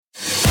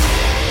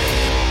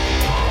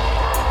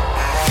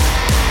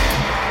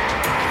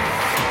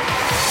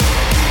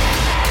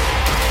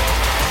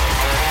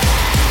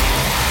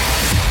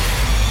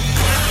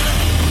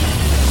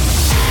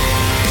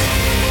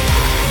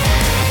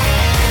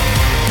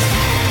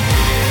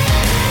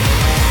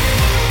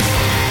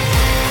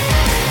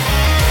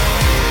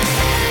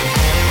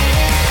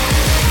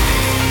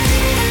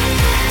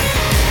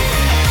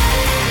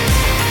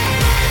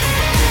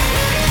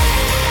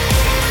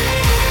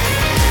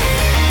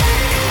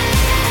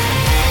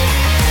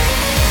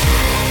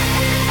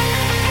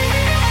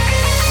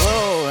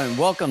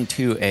welcome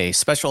to a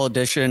special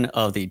edition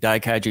of the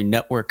Daikaiju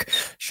Network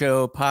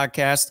Show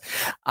podcast.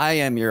 I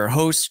am your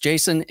host,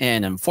 Jason,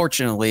 and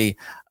unfortunately,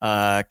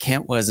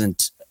 Kent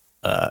wasn't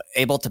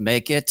able to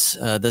make it.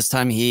 This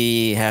time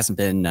he hasn't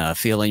been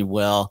feeling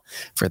well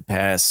for the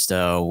past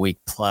week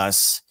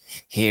plus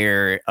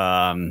here.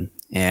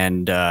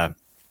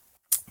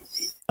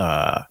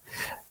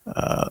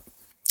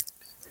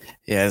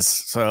 Yes,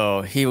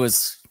 so he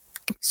was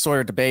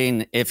sort of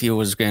debating if he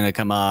was going to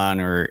come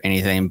on or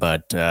anything,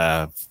 but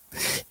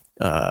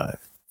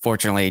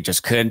fortunately he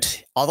just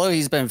couldn't. Although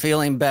he's been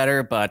feeling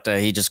better, but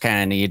he just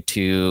kind of needed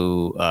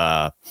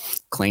to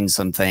clean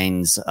some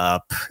things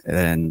up,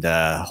 and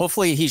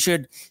hopefully he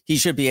should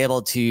be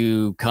able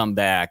to come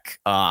back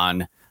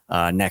on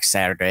next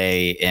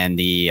Saturday in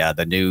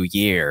the new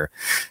year.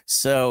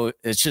 So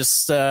it's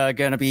just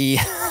gonna be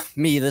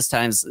me this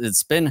time.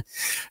 It's been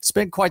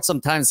quite some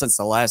time since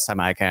the last time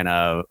I kind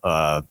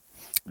of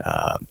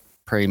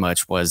pretty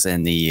much was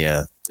in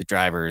the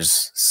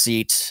driver's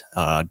seat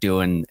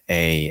doing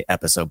a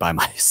episode by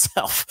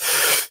myself.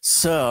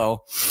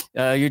 So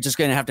you're just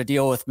going to have to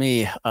deal with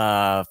me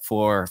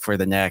for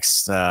the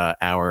next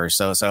hour or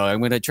so. So I'm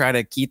going to try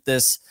to keep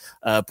this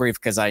brief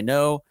because I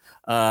know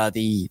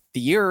the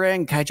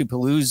year-end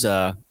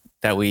Kaijupalooza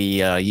that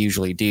we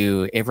usually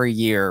do every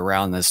year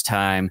around this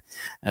time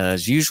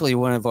is usually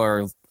one of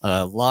our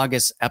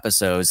longest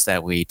episodes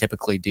that we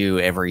typically do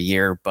every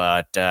year.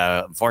 But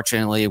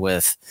unfortunately,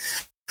 with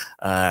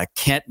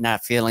Kent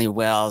not feeling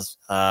well,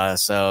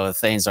 so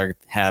things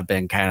have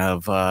been kind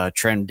of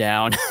trimmed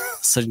down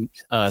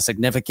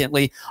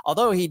significantly.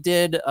 Although he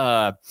did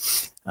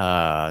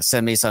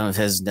send me some of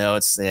his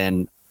notes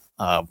and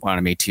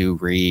wanted me to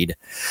read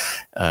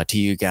to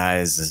you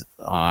guys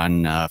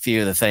on a few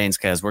of the things,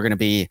 because we're going to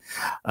be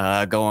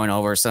going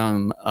over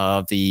some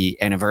of the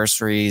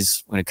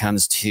anniversaries when it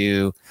comes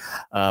to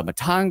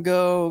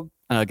Matango,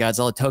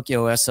 Godzilla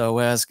Tokyo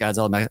S.O.S,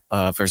 Godzilla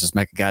versus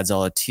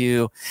Mechagodzilla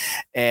II,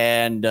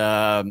 and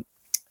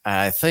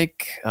I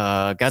think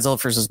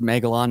Godzilla versus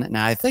Megalon. And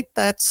I think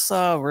that's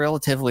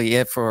relatively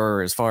it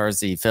for as far as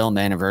the film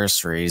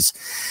anniversaries.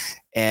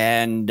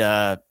 And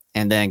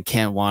then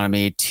Kent wanted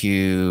me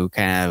to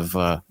kind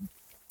of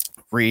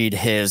read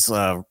his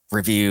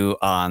review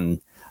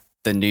on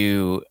the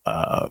new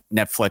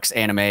Netflix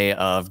anime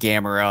of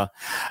Gamera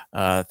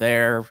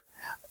there.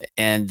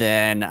 And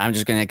then I'm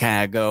just going to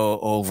kind of go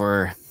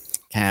over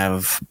kind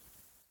of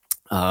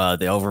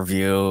the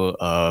overview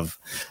of,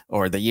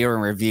 or the year in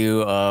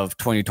review of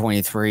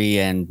 2023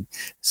 and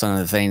some of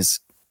the things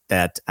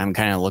that I'm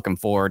kind of looking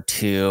forward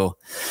to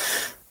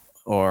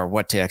or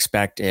what to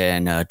expect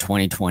in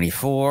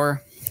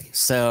 2024.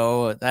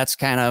 So that's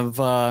kind of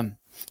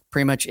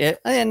pretty much it.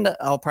 And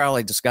I'll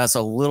probably discuss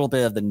a little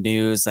bit of the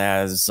news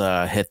as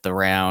hit the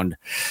round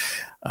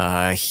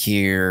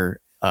here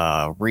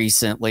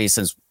recently,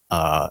 since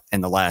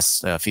in the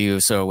last few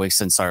weeks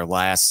since our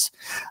last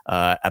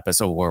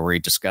episode where we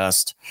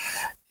discussed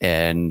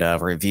and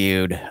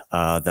reviewed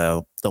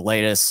the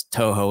latest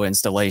Toho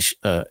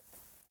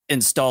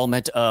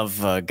installment of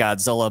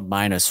Godzilla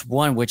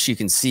 -1, which you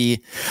can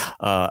see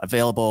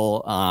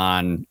available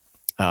on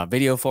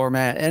video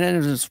format, and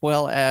as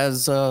well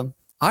as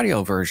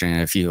audio version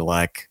if you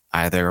like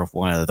either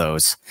one of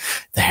those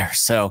there.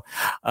 So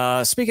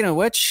speaking of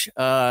which,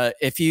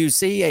 if you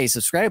see a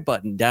subscribe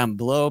button down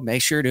below,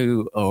 make sure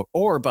to,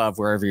 or above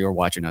wherever you're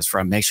watching us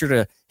from, make sure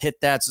to hit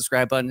that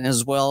subscribe button,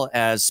 as well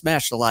as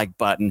smash the like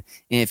button.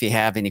 And if you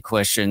have any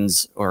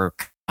questions or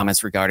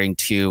comments regarding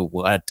to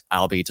what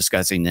I'll be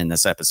discussing in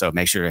this episode,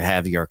 make sure to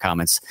have your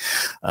comments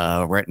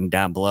written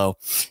down below.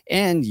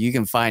 And you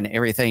can find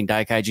everything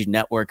Daikaiju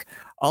Network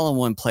all in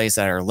one place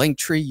at our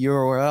Linktree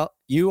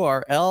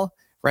URL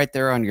right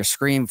there on your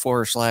screen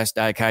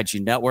 /Daikaiju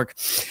Network.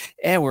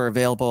 And we're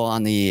available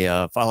on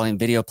the following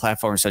video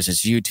platforms such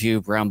as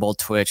YouTube, Rumble,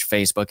 Twitch,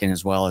 Facebook, and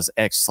as well as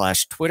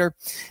X/Twitter.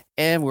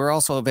 And we're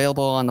also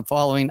available on the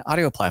following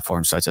audio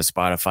platforms such as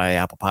Spotify,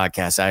 Apple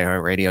Podcasts,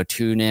 iHeartRadio,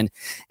 TuneIn,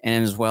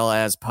 and as well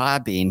as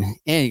Podbean.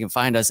 And you can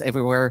find us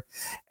everywhere.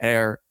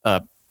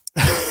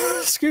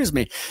 Excuse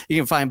me. You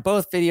can find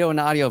both video and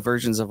audio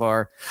versions of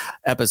our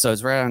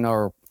episodes right on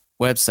our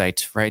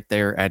website right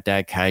there at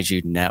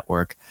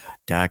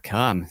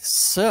Daikaijunetwork.com.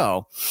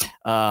 So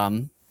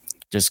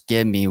just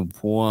give me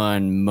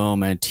one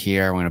moment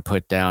here. I want to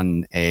put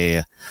down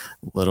a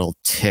little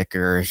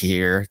ticker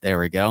here. There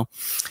we go.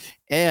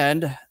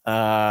 And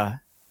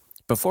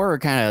before we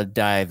kind of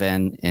dive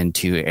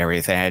into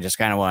everything, I just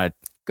kind of want to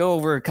go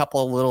over a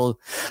couple of little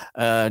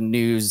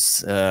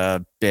news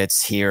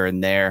bits here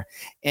and there.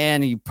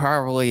 And you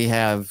probably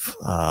have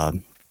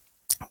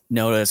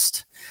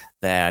noticed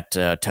that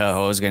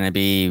Toho is going to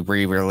be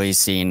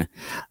re-releasing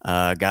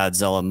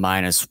Godzilla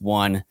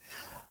 -1.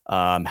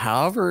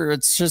 However,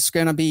 it's just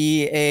going to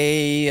be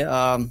a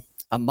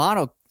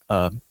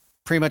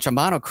pretty much a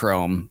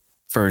monochrome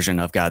version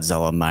of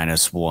Godzilla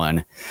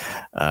 -1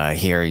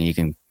 here. And you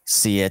can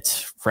see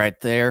it right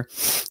there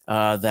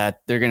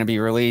that they're going to be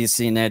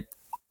releasing it,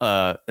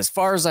 as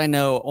far as I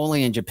know,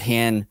 only in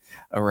Japan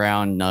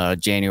around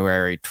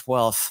January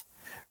 12th.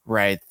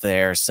 right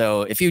there.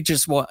 So if you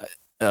just want,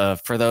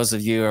 for those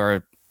of you who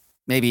are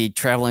maybe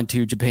traveling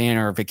to Japan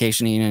or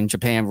vacationing in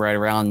Japan right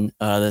around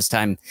this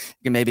time,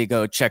 you can maybe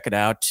go check it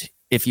out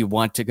if you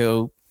want to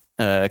go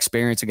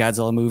experience a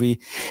Godzilla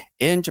movie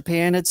in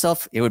Japan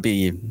itself. It would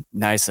be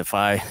nice if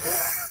I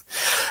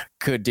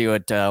could do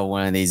it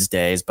one of these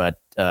days,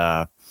 but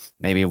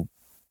maybe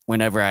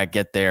whenever I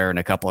get there in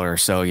a couple or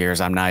so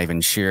years. I'm not even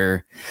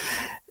sure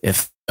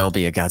if there'll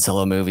be a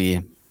Godzilla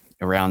movie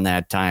around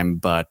that time,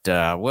 but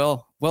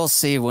we'll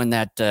see when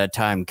that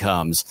time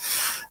comes.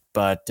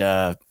 But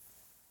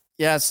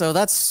yeah, so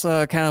that's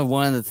kind of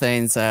one of the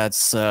things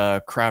that's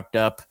cropped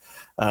up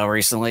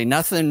recently.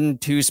 Nothing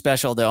too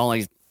special. The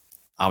only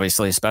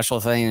obviously special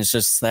thing is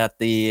just that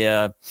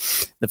the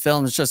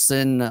film is just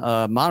in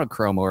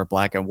monochrome or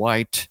black and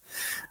white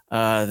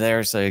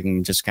there, so you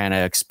can just kind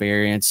of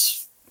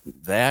experience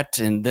that.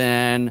 And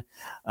then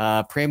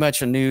pretty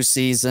much a new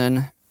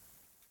season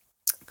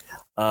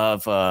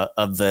of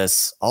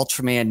this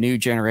Ultraman New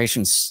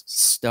Generation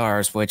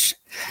Stars, which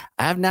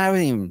I've not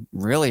even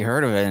really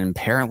heard of it. And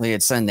apparently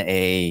it's in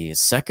a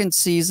second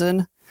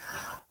season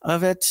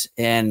of it.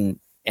 And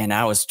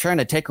I was trying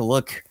to take a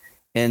look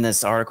in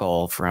this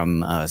article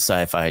from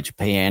Sci-Fi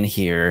Japan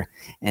here,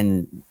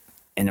 and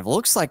it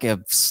looks like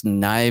it's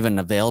not even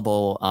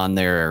available on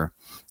their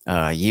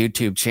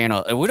YouTube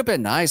channel. It would have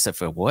been nice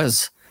if it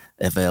was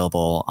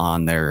available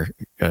on their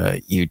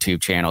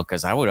YouTube channel,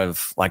 because I would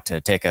have liked to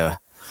take a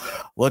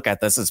look at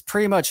this. It's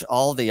pretty much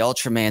all the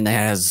Ultraman that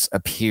has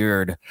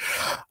appeared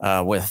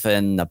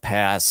within the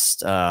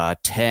past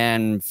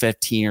 10,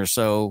 15 or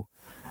so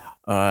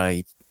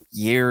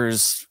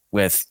years.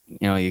 With,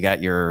 you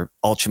got your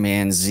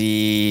Ultraman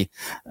Z,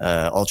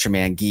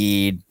 Ultraman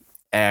Geed,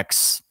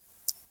 X,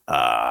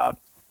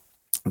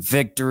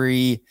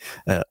 Victory,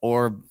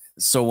 or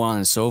so on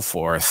and so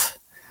forth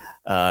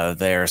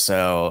there.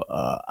 So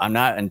I'm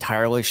not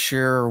entirely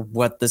sure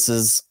what this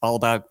is all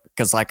about,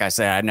 because like I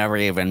said, I never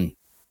even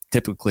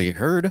typically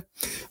heard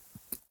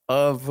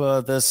of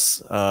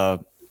this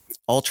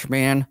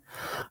Ultraman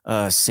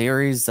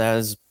series that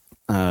has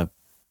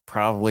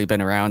probably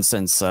been around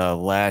since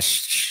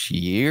last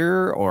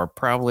year or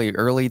probably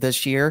early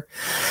this year.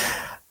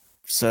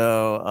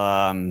 So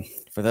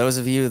for those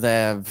of you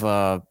that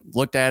have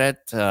looked at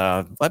it,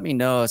 let me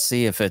know,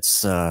 see if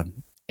it's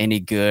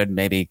any good.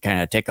 Maybe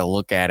kind of take a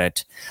look at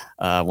it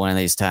one of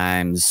these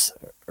times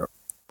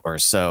or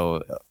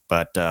so.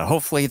 But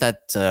hopefully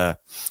that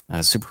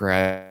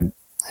Super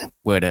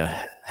would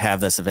have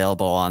this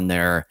available on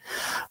their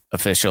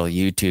official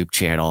YouTube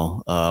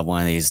channel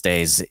one of these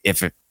days,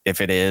 if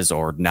it is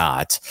or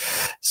not.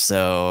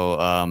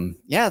 So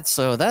yeah,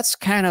 so that's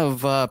kind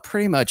of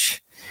pretty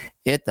much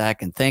it that I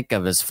can think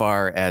of as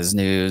far as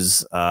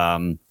news.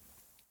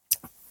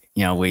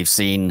 We've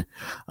seen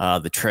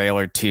the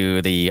trailer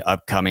to the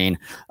upcoming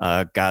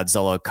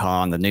Godzilla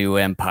Kong, the New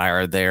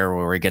Empire there,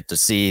 where we get to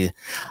see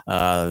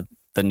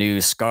the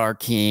new Scar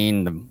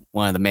King,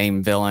 one of the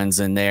main villains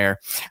in there.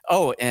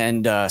 Oh,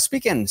 and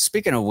speaking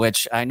of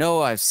which, I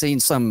know I've seen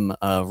some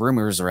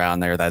rumors around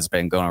there that's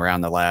been going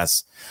around the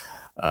last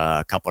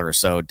couple or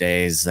so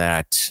days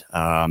that,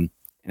 and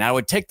I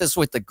would take this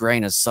with a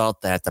grain of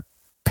salt, that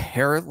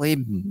apparently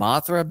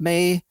Mothra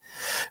may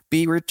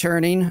be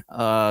returning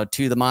to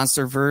the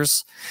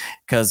MonsterVerse,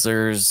 because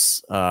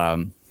there's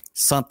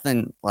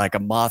something like a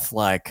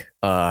moth-like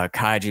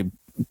kaiju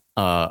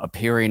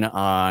appearing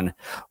on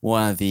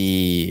one of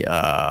the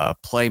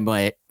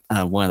Playmate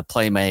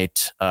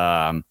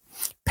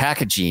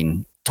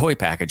toy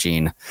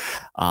packaging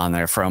on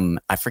there from,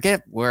 I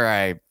forget where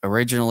I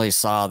originally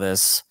saw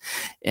this,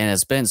 and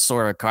it's been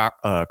sort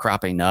of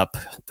cropping up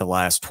the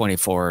last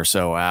 24 or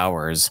so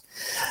hours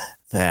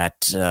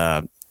that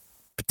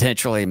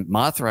potentially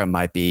Mothra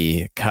might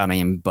be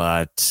coming.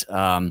 But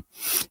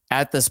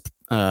at this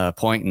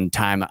point in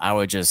time, I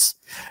would just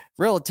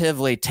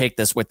relatively take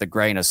this with a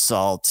grain of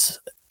salt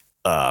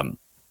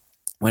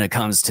when it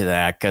comes to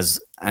that,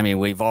 because I mean,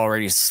 we've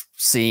already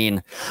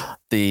seen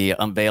the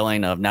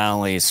unveiling of not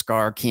only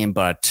Scar King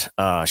but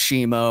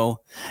Shimo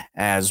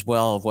as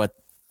well, of what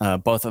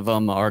both of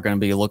them are going to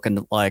be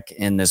looking like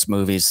in this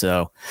movie.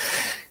 So,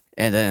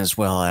 and then as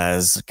well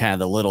as kind of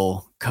the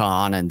little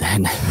Khan, and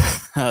then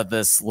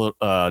this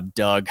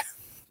Doug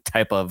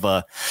type of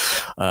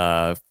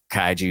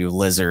kaiju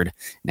lizard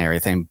and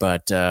everything.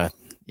 But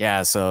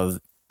yeah, so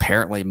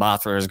apparently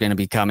Mothra is going to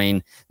be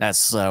coming.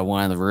 That's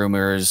one of the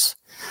rumors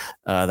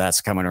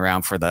that's coming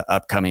around for the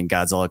upcoming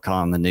Godzilla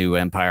Kong, the New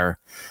Empire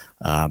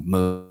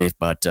movie.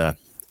 But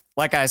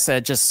like I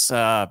said, just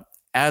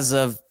as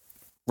of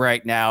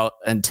right now,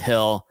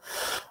 until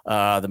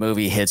the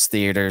movie hits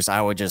theaters,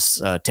 I would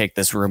just take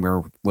this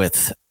rumor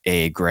with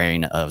a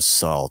grain of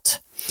salt.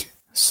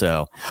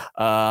 So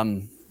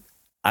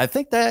I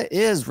think that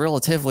is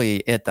relatively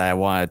it that I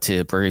wanted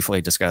to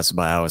briefly discuss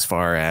about as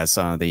far as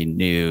some of the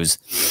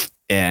news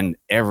and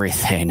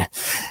everything.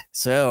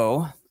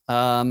 So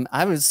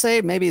I would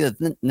say maybe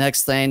the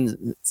next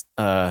thing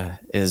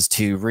is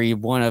to read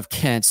one of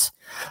Kent's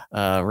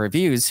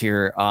reviews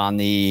here on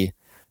the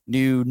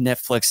new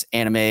Netflix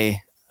anime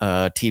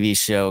TV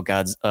show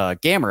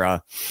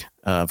Gamera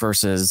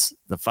versus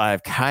the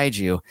Five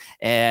Kaiju,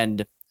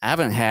 and I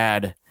haven't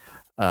had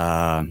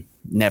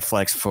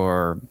Netflix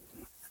for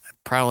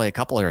probably a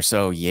couple or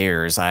so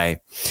years.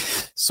 I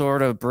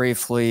sort of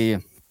briefly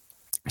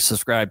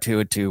subscribed to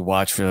it to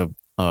watch one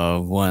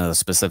of the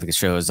specific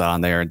shows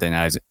on there, and then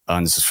I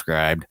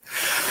unsubscribed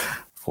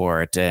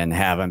for it and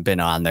haven't been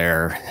on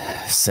there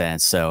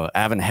since. So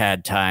I haven't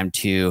had time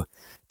to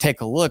take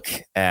a look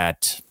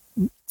at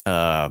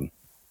not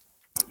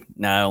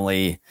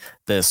only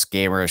this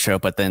Gamera show,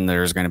 but then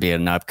there's going to be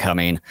an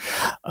upcoming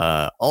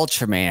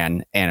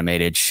Ultraman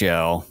animated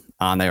show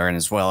on there, and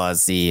as well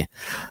as the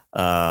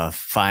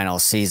final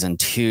season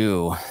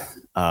 2,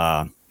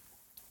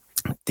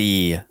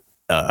 the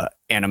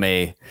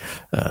anime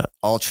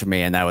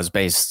Ultraman that was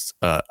based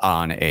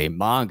on a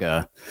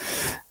manga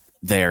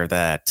there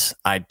that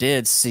I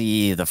did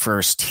see the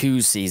first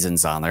 2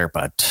 seasons on there,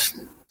 but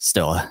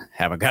still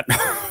haven't gotten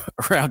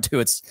around to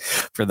it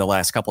for the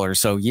last couple or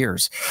so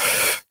years.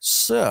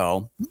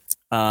 So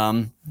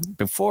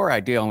before I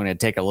do, I'm going to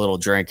take a little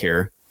drink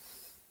here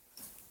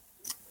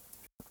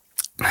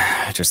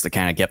just to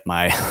kind of get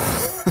my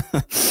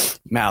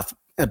mouth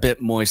a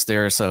bit moist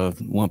there, so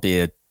it won't be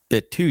a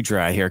bit too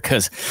dry here,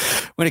 because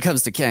when it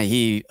comes to Ken,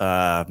 he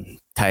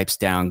types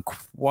down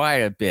quite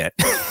a bit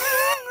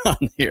on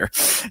here,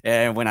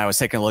 and when I was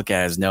taking a look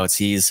at his notes,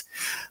 he's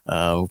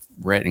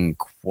written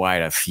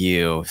quite a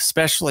few,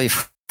 especially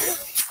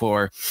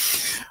for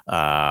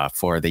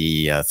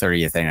the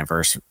 30th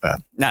anniversary,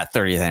 not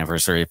 30th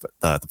anniversary,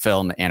 but the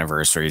film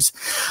Anniversaries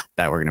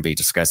that we're going to be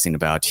discussing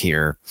about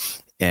here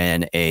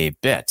in a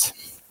bit.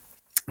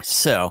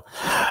 So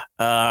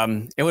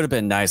it would have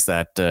been nice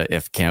that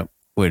if Kent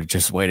would have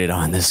just waited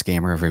on this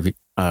Gamera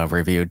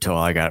review till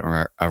I got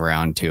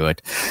around to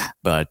it,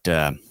 but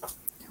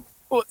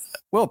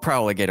we'll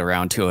probably get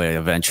around to it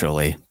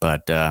eventually.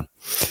 But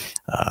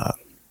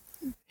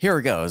here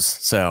it goes.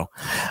 So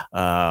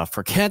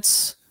for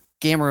Kent's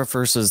Gamera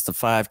versus the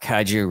Five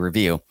Kaiju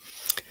review,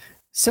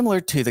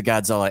 similar to the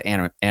Godzilla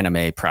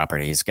anime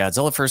properties,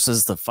 Godzilla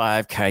vs. the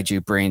Five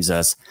Kaiju brings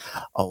us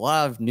a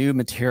lot of new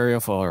material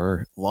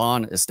for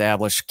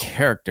long-established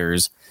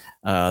characters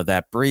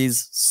that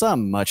breathes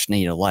some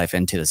much-needed life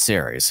into the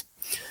series.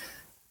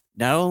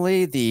 Not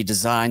only the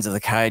designs of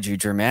the kaiju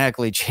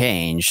dramatically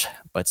changed,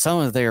 but some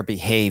of their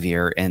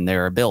behavior and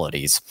their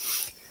abilities.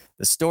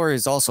 The story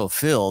is also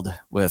filled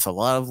with a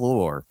lot of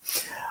lore,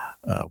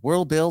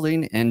 world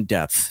building, and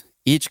depth.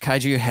 Each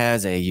kaiju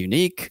has a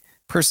unique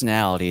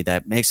personality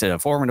that makes it a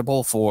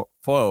formidable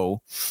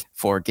foe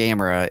for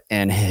Gamera,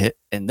 and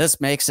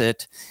this makes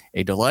it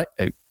a delight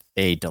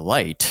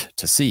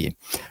to see.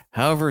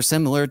 However,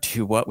 similar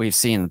to what we've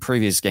seen in the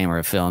previous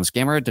Gamera films,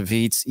 Gamera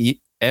defeats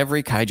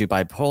every kaiju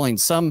by pulling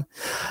some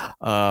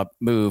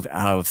move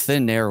out of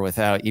thin air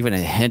without even a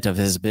hint of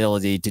his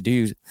ability to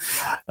do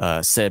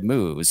said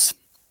moves.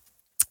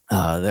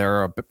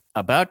 There are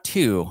about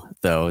 2,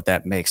 though,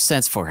 that make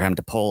sense for him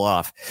to pull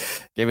off,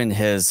 given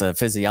his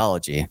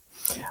physiology.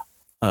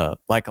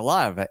 Like a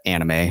lot of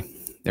anime,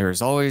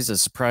 there's always a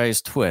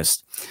surprise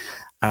twist.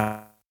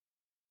 There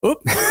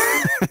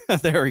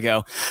we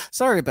go.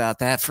 Sorry about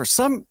that. For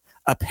some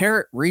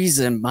apparent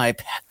reason, my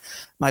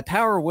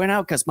power went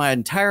out because my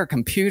entire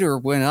computer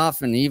went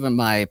off, and even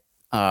my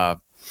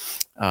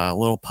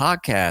little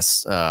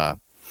podcast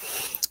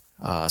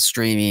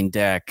streaming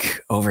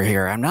deck over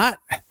here.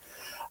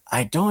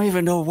 I don't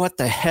even know what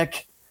the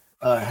heck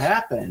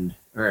happened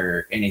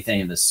or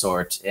anything of the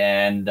sort.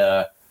 And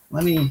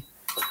let me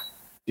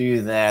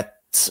do that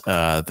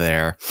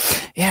there.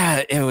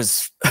 Yeah, it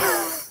was.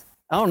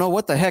 I don't know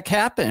what the heck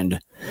happened.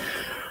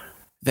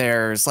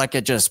 There's like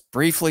it just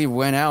briefly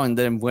went out and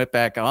then went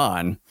back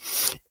on,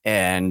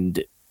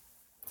 and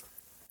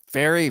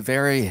very,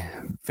 very,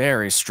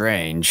 very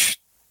strange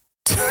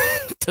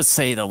to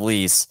say the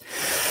least.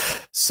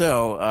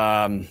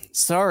 So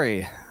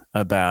sorry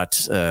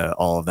about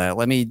all of that.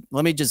 Let me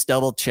just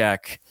double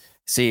check,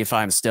 see if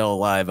I'm still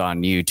live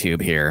on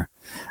YouTube here.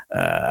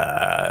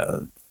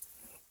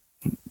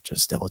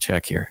 Just double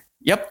check here.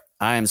 Yep,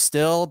 I'm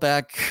still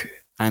back.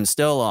 I'm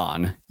still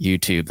on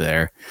YouTube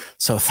there.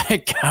 So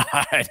thank God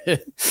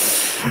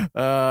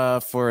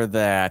for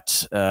that.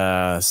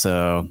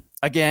 So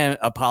again,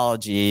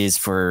 apologies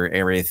for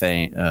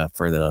everything,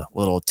 for the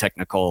little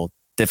technical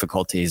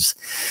difficulties.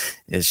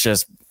 It's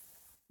just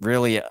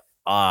really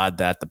odd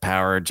that the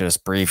power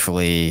just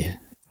briefly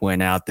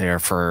went out there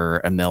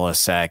for a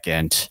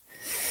millisecond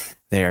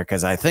there,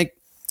 because I think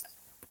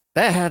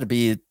that had to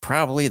be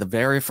probably the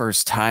very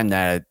first time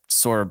that it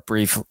sort of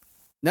briefly.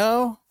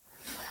 No.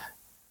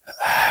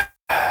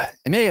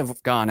 It may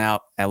have gone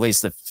out at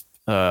least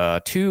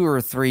 2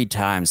 or 3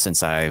 times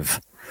since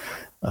I've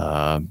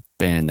been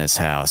in this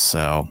house.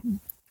 So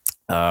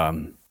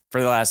for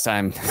the last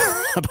time,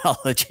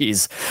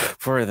 apologies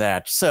for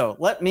that. So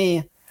let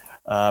me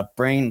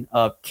bring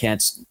up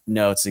Kent's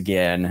notes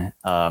again.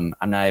 I'm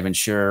not even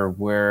sure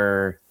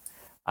where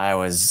I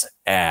was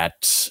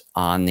at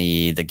on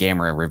the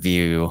Gamera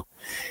review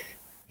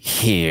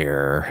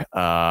here.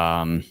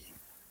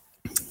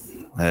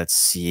 Let's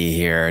see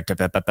here.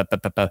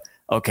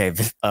 Okay,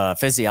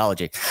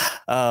 physiology.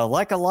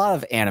 Like a lot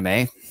of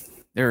anime,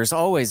 there's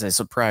always a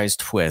surprise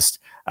twist.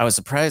 I was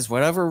surprised,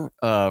 whatever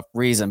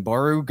reason,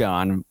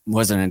 Barugan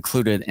wasn't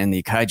included in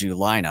the kaiju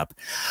lineup,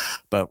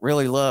 but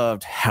really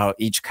loved how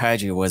each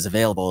kaiju was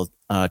available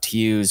to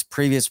use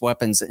previous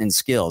weapons and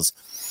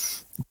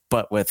skills,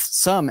 but with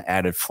some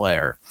added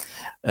flair.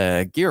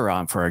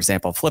 Giron, for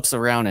example, flips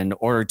around in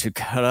order to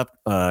cut up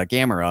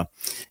Gamera.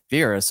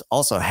 Virus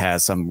also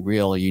has some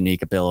real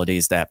unique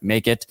abilities that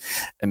make it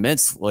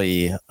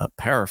immensely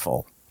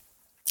powerful.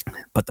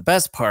 But the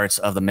best parts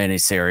of the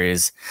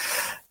miniseries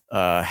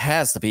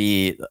has to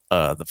be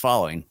the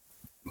following.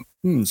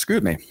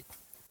 Excuse me.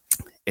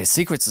 A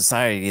secret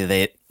society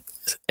that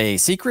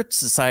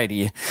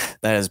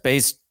is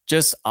based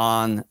just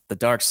on the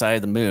dark side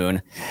of the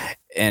moon,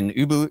 and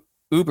uberly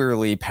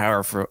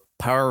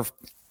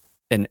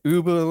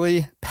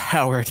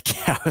powered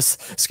cows,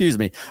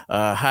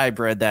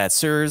 hybrid that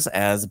serves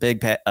as a big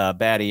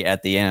baddie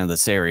at the end of the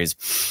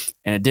series,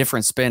 and a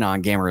different spin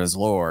on Gamera's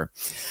lore.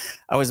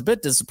 I was a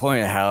bit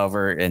disappointed,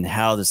 however, in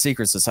how the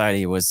secret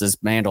society was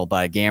dismantled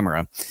by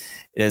Gamera.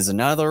 It is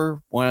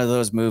another one of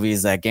those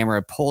movies that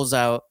Gamera pulls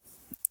out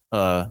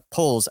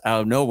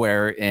of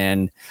nowhere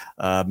and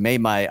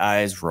made my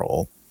eyes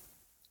roll.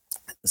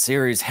 The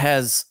series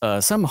has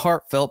some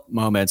heartfelt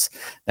moments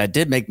that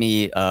did make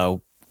me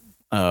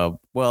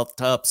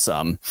welled up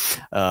some,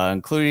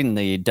 including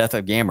the death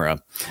of Gamera.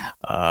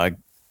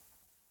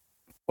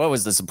 What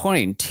was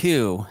disappointing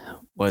too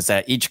was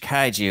that each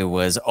kaiju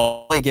was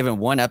only given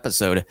one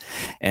episode,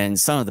 and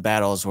some of the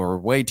battles were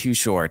way too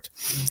short.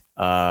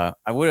 It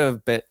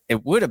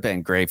would have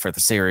been great for the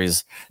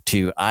series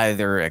to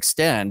either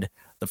extend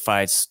the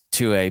fights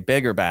to a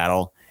bigger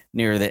battle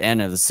near the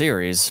end of the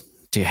series,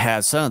 to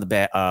have some of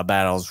the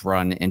battles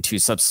run into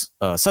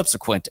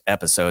subsequent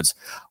episodes,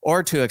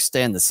 or to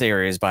extend the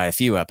series by a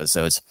few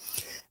episodes.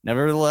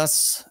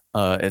 Nevertheless,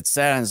 it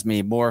saddens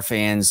me more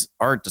fans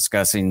aren't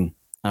discussing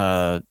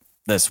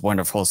this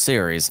wonderful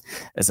series.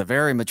 It's a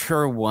very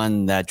mature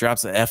one that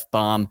drops the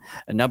F-bomb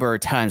a number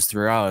of times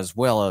throughout, as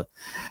well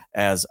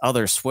as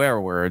other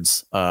swear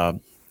words.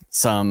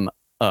 Some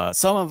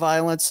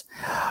violence,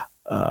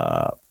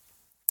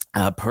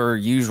 per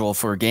usual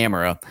for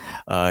Gamera,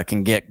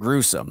 can get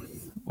gruesome.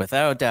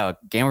 Without a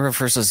doubt, Gamera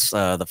versus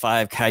the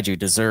Five Kaiju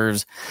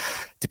deserves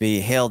to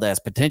be hailed as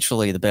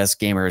potentially the best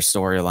Gamera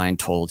storyline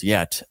told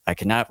yet. I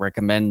cannot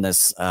recommend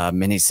this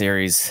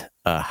miniseries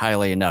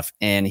highly enough,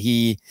 and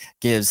he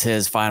gives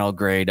his final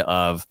grade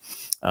of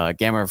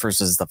Gamera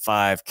versus the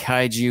Five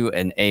Kaiju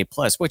an A+,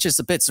 which is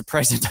a bit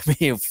surprising to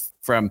me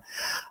from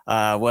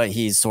what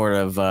he's sort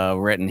of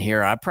written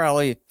here. I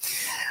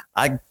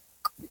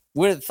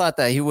would have thought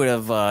that he would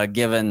have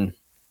given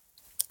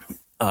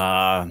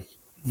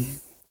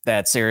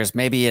that series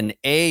maybe an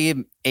A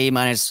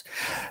minus,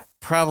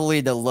 probably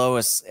the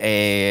lowest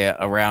A,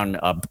 around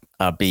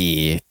a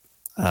B,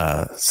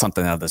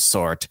 something of the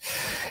sort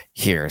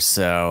here.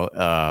 So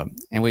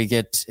and we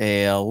get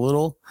a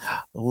little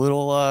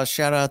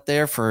shout out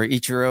there for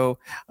Ichiro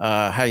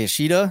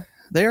Hayashida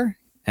there.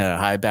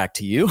 Hi, back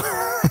to you.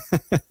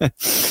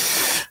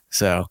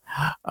 So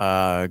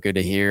good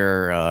to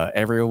hear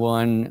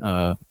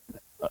everyone,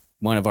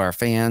 one of our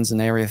fans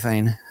and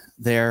everything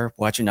there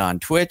watching on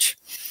Twitch.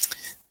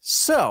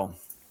 So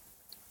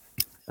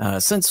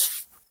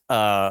since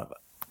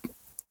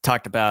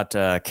talked about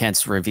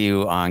Kent's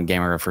review on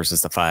Gamera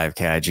versus the Five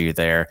Kaiju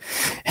there,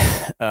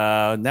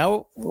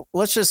 now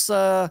let's just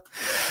go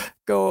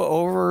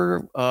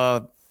over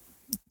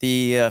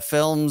the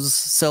films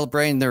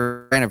celebrating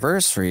their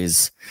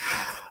anniversaries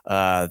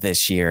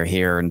this year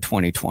here in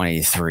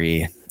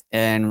 2023.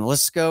 And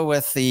let's go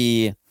with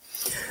the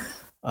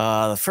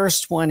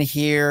first one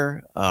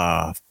here,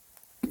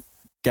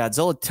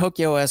 Godzilla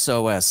Tokyo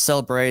S.O.S,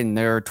 celebrating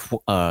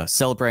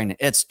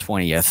its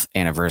 20th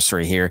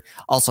anniversary here,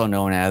 also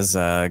known as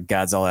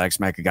Godzilla X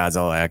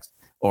Mechagodzilla X,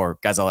 or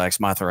Godzilla X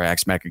Mothra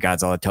X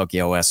Mechagodzilla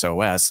Tokyo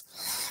S.O.S.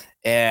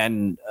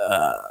 And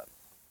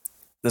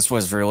this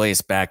was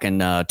released back in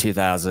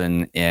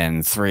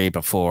 2003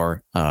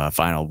 before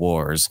Final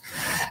Wars.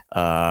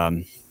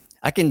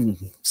 I can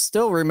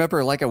still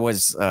remember like it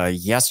was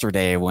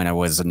yesterday when it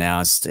was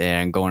announced,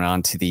 and going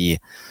on to the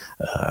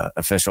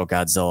official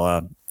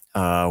Godzilla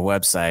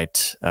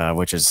website,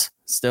 which is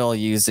still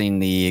using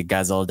the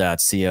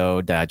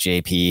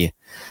godzilla.co.jp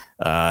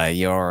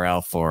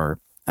URL for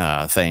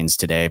things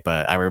today.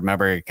 But I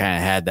remember it kind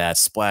of had that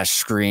splash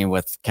screen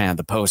with kind of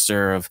the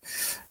poster of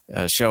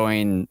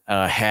showing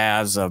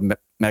halves of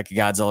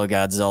Mechagodzilla,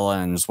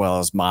 Godzilla, and as well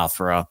as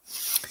Mothra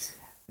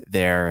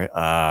there.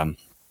 I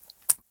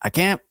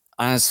can't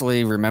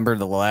honestly remember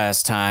the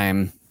last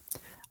time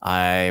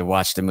I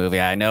watched a movie.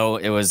 I know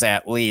it was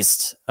at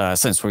least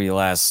since we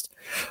last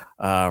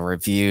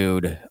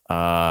reviewed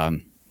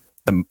the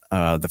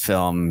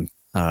film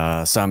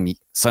some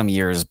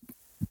years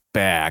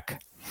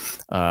back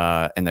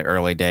in the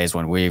early days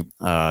when we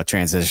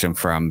transitioned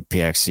from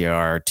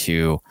PXCR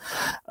to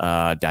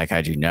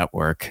Daikaiju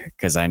Network,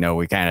 because I know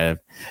we kind of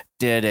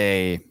did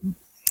a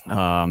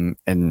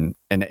in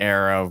an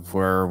era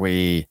where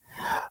we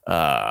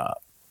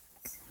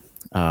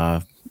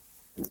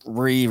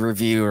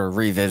re-review or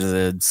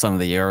revisited some of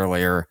the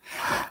earlier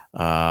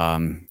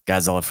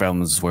Godzilla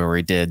films, where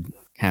we did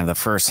kind of the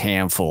first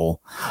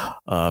handful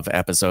of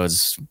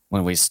episodes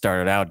when we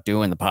started out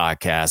doing the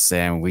podcast,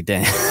 and we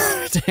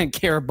didn't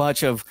care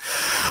much of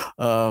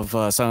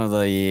some of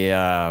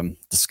the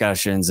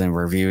discussions and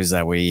reviews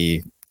that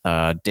we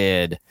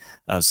did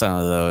of some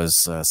of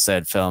those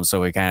said films.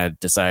 So we kind of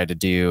decided to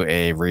do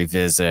a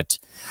revisit,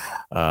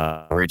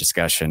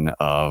 rediscussion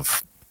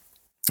of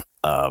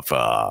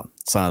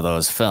some of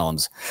those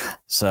films.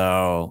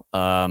 So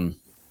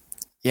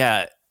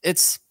yeah,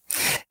 it's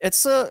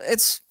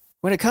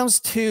when it comes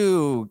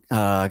to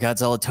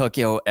Godzilla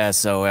Tokyo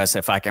S.O.S,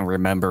 if I can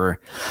remember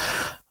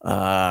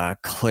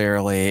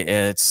clearly,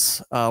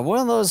 it's one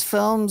of those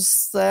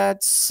films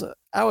that's,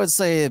 I would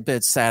say, a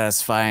bit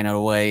satisfying in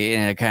a way,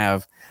 and it kind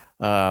of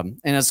and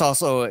it's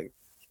also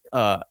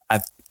a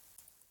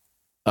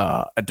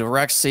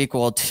direct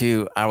sequel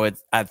to, I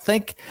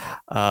think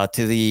to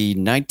the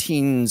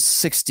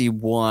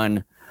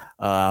 1961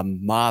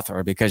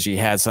 MOTHRA, because you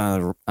had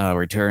some of the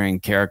returning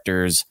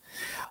characters,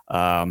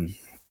 and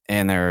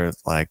they're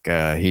like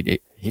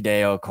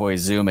Hideo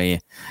Koizumi,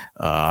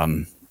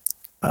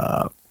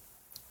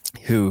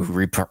 who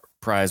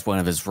reprised one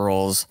of his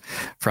roles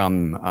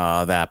from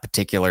that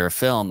particular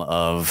film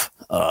of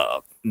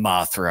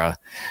MOTHRA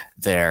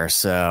there.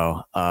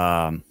 So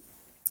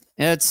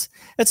it's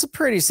a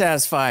pretty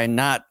satisfying,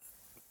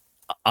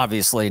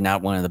 obviously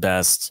not one of the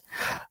best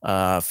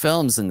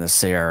films in the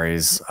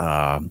series,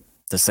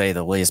 to say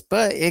the least,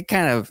 but it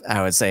kind of,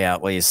 I would say,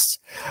 at least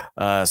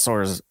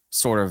sort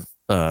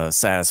of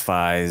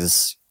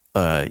satisfies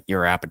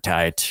your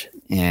appetite,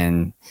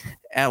 and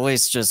at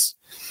least just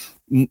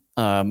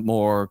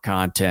more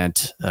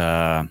content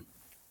for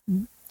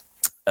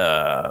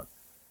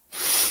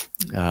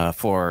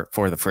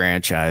the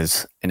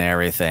franchise and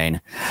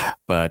everything.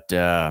 But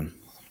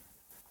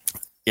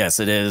yes,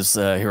 it is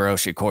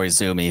Hiroshi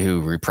Koizumi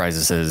who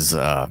reprises his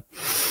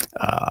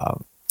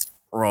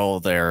role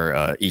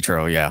there,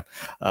 Ichiro. Yeah.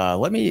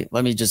 Let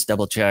me just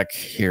double check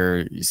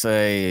here. You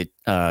say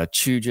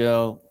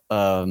Chujo.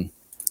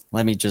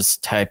 Let me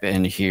just type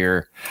in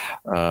here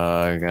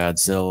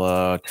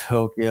Godzilla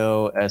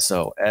Tokyo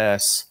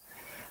S.O.S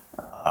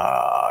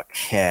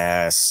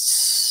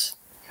cast.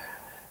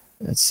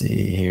 Let's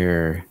see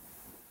here.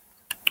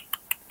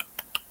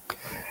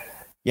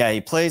 Yeah,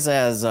 he plays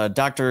as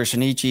Dr.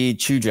 Shinichi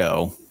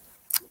Chujo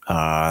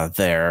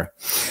there.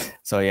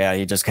 So yeah,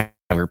 he just kind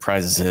of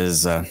reprises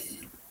his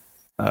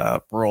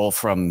role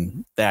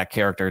from that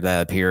character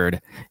that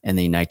appeared in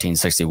the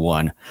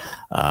 1961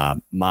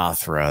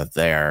 MOTHRA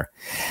there.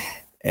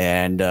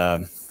 And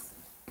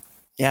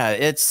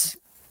it's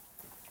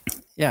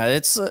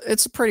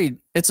a pretty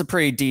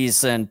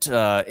decent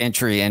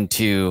entry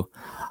into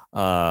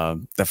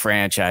the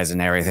franchise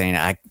and everything.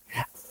 I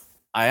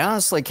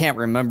honestly can't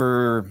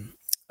remember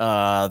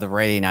the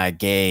rating I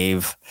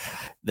gave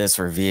this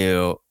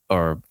review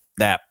or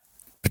that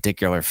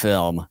particular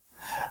film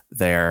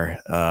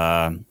there.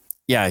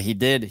 Yeah, he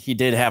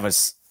did have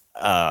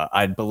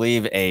I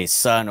believe a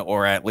son,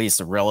 or at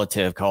least a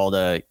relative, called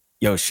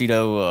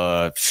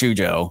Yoshido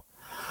Shujo.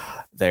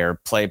 They're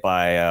played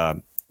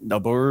by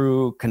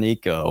Noboru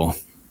Kaneko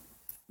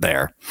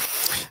there.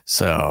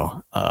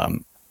 So I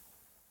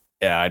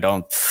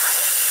don't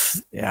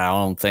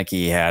think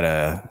he had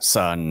a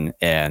son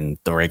in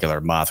the regular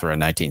MOTHRA in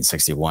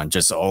 1961,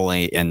 just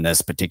only in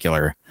this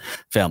particular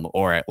film,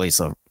 or at least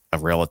a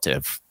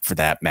relative for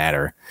that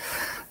matter.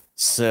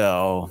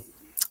 So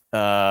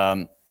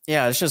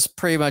it's just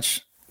pretty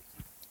much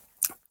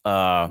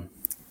kind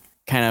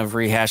of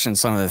rehashing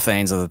some of the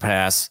things of the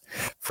past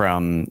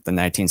from the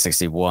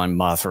 1961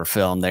 MOTHRA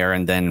film there,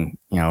 and then,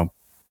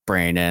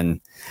 bringing in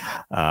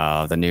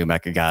the new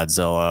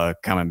Mechagodzilla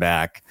coming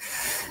back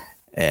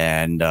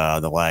and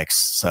the likes.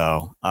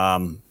 So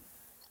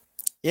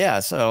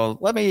so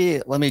let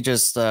me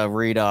just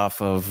read off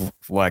of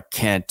what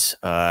Kent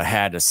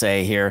had to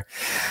say here.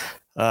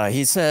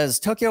 He says,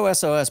 Tokyo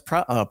S.O.S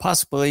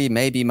possibly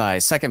may be my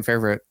second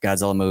favorite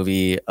Godzilla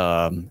movie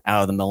out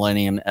of the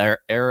Millennium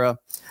era.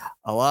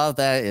 A lot of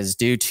that is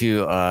due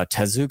to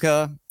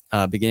Tezuka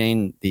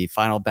beginning the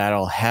final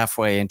battle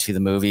halfway into the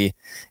movie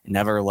and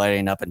never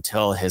letting up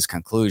until his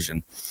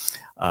conclusion.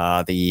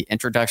 The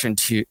introduction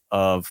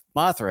of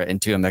MOTHRA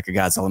into a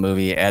Mechagodzilla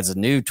movie adds a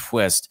new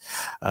twist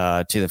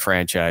to the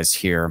franchise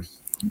here.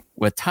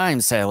 With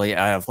time, sadly,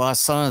 I have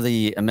lost some of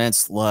the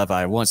immense love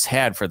I once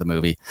had for the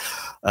movie.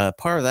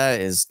 Part of that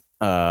is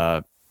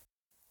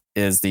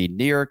the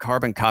near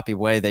carbon copy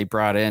way they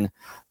brought in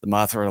the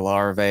MOTHRA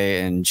larvae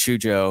and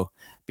Shujo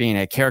being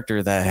a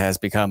character that has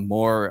become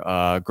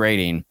more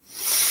grating.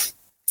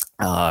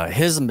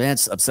 His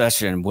immense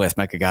obsession with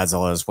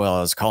Mechagodzilla, as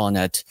well as calling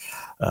it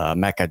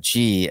Mecha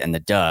G in the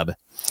dub,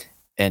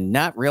 and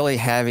not really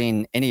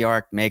having any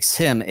arc makes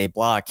him a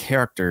blah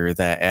character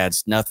that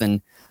adds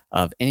nothing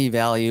of any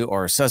value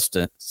or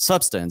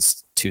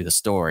substance to the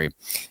story.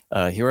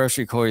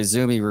 Hiroshi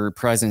Koizumi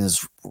reprising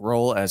his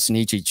role as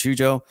Shinichi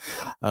Chujo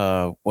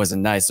was a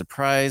nice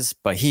surprise,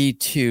 but he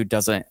too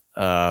doesn't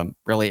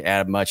really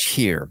add much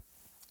here.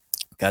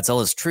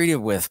 Godzilla is treated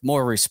with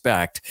more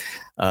respect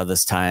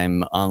this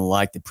time,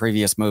 unlike the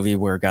previous movie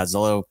where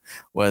Godzilla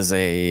was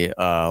a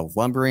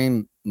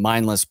lumbering,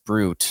 mindless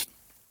brute.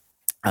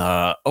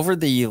 Over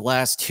the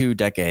last 2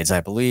 decades,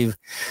 I believe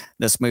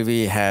this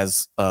movie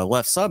has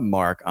left some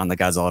mark on the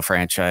Godzilla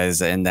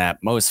franchise in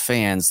that most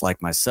fans,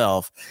 like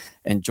myself,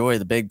 enjoy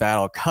the big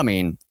battle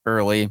coming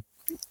early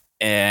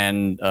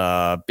and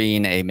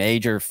being a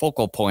major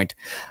focal point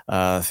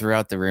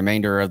throughout the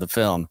remainder of the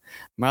film.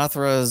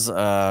 Mothra's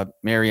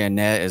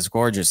marionette is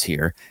gorgeous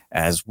here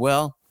as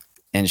well,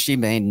 and she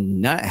may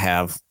not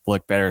have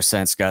looked better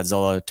since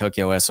Godzilla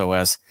Tokyo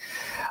S.O.S.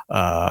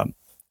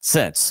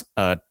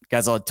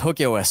 Godzilla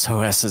Tokyo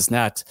S.O.S. is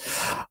not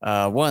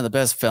one of the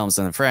best films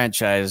in the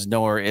franchise,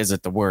 nor is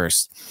it the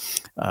worst.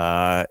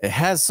 It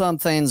has some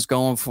things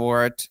going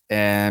for it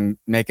and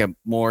make it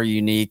more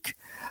unique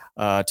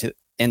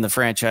in the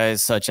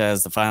franchise, such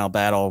as the final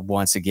battle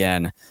once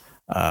again.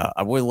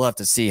 I would love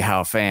to see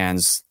how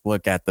fans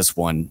look at this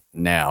one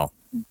now.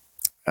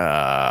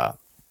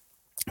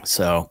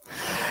 So,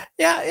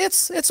 yeah,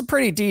 it's a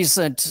pretty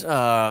decent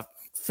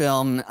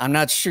film. I'm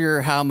not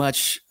sure how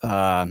much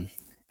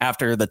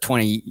after the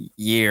 20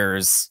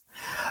 years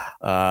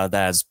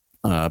that's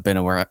been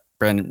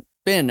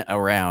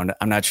around.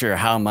 I'm not sure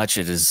how much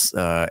it is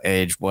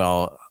aged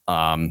well.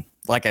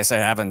 Like I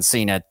said, I haven't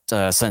seen it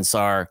since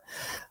our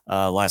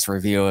last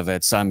review of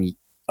it some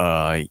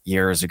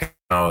years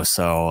ago.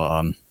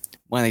 So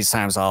one of these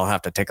times I'll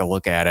have to take a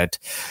look at it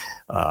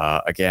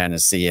again to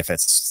see if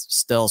it's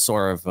still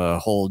sort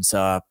of holds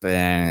up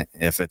and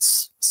if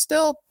it's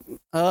still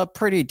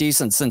pretty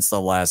decent since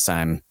the last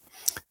time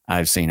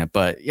I've seen it.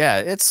 But yeah,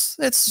 it's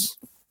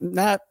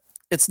not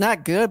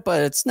good,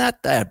 but it's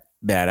not that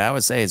bad. I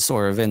would say it's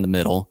sort of in the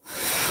middle.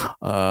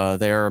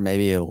 There,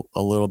 maybe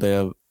a little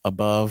bit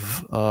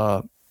above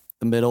the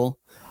middle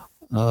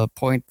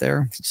point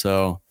there.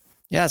 So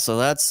yeah, so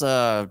that's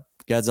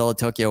Godzilla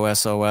Tokyo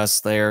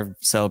S.O.S. there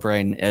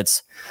celebrating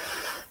its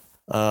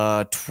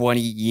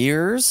 20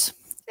 years.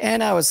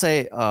 And I would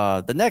say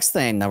the next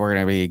thing that we're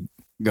going to be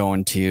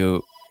going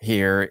to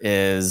here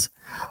is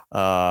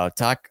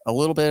talk a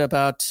little bit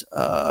about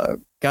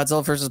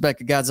Godzilla vs.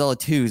 Mechagodzilla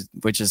II,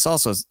 which is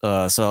also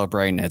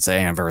celebrating its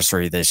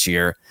anniversary this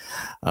year.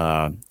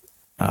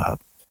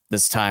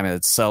 This time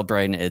it's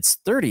celebrating its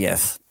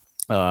 30th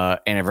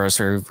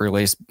anniversary,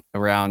 released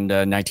around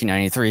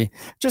 1993,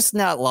 just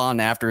not long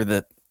after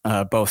that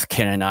both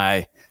Ken and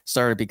I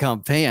started to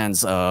become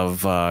fans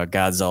of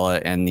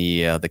Godzilla and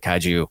the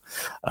kaiju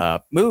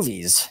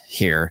movies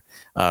here.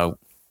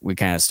 We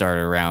kind of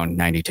started around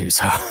 92,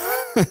 so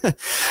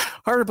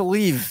hard to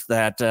believe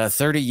that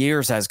 30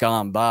 years has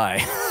gone by,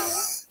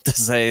 to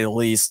say the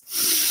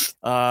least.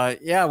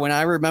 Yeah, when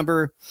I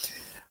remember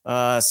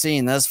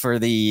seeing this for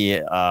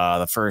the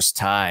first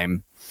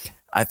time,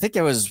 I think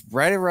it was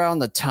right around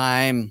the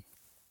time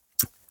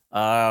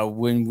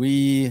when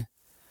we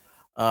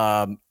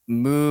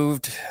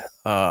moved.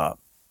 I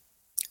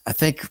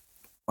think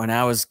when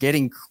I was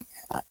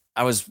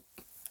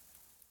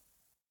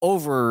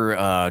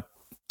over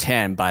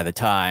 10 by the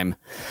time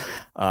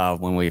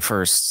when we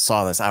first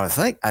saw this. I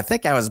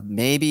think I was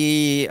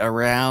maybe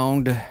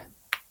around,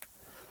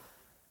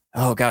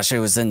 oh gosh, it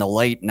was in the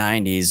late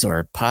 90s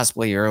or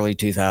possibly early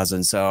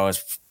 2000s. So I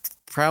was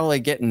probably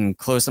getting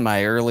close to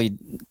my early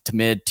to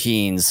mid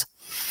teens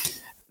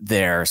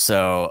there.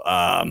 So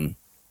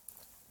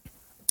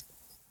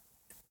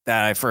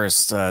that I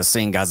first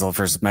seen Godzilla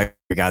vs.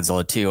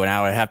 Mechagodzilla II, and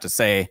I would have to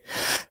say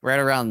right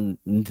around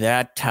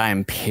that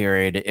time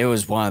period, it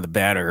was one of the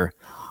better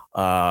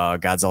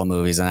Godzilla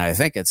movies, and I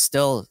think it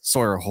still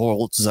sort of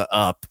holds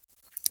up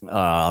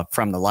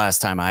from the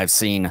last time I've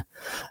seen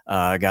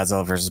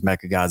Godzilla vs.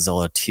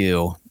 Mechagodzilla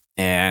 2.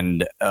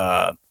 And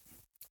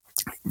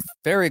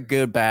very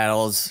good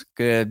battles,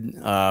 good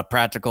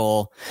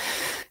practical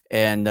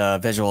and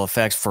visual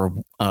effects for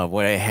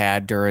what I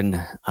had during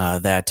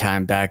that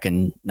time back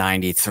in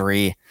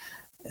 93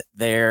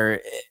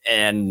 there.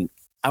 And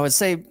I would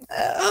say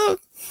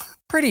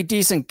pretty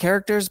decent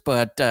characters,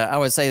 but I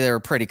would say they were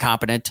pretty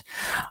competent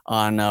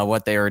on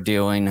what they were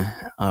doing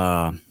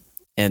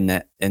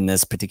in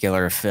this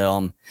particular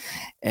film.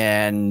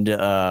 And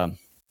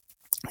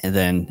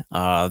then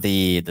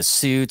the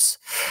suits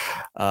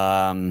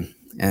and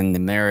the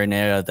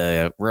Marinetta,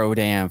 the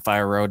Rodan,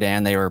 Fire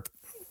Rodan, they were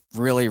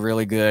really,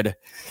 really good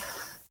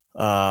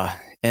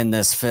in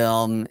this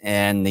film,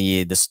 and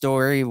the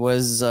story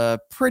was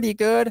pretty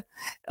good.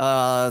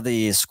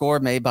 The score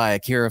made by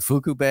Akira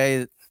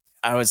Fukube,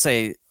 I would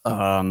say,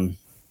 because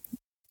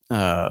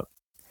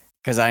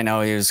I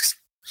know he was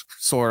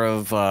sort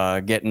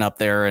of getting up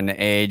there in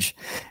age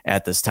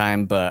at this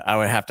time, but I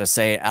would have to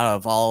say, out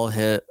of all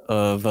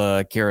of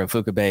Akira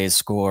Fukube's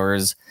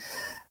scores,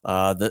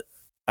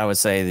 I would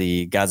say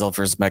the Godzilla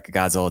vs.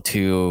 Mechagodzilla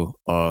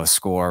 2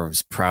 score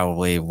was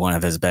probably one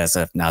of his best,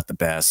 if not the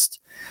best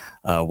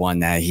one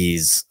that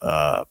he's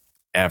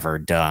ever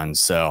done.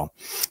 So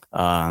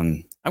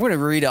I'm going to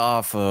read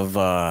off of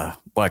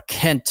what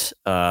Kent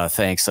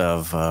thinks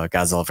of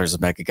Godzilla vs.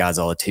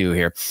 Mechagodzilla 2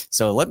 here.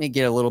 So let me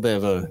get a little bit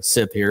of a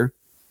sip here.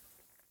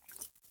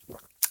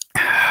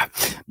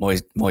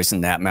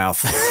 Moisten that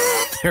mouth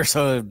there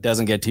so it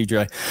doesn't get too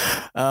dry.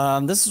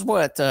 This is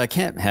what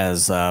Kent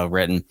has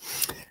written.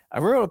 I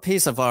wrote a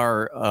piece of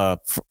our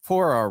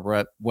for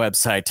our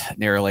website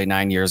nearly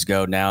 9 years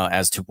ago now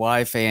as to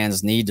why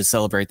fans need to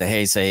celebrate the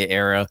Heisei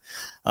era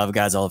of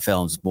Godzilla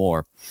films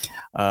more.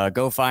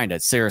 Go find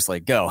it. Seriously,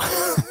 go.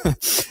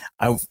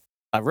 I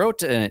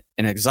wrote an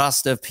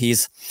exhaustive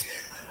piece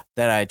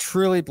that I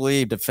truly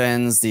believe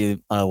defends the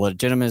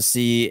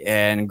legitimacy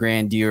and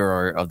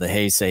grandeur of the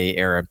Heisei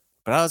era.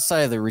 But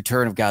outside of the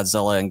return of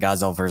Godzilla and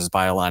Godzilla vs.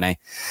 Bioline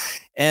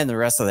and the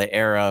rest of the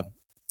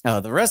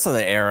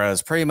era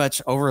is pretty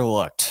much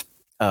overlooked.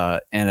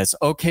 And it's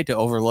okay to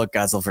overlook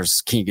Godzilla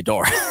vs. King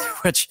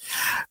Ghidorah, which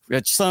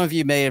some of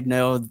you may have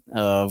known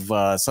of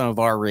some of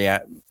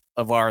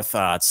our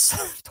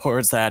thoughts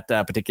towards that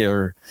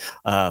particular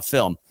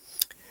film,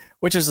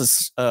 which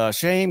is a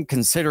shame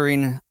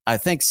considering I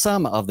think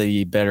some of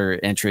the better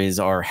entries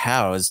are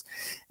housed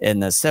in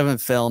the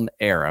 7-film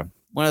era.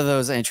 One of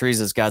those entries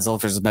is Godzilla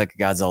vs.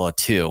 Mechagodzilla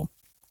 2.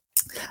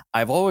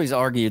 I've always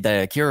argued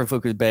that Akira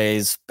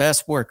Ifukube's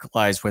best work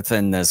lies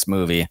within this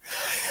movie.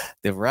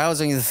 The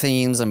rousing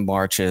themes and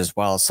marches,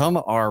 while some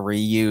are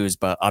reused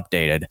but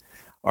updated,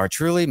 are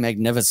truly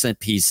magnificent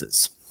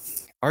pieces.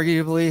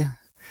 Arguably,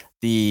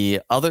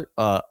 the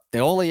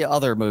only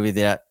other movie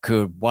that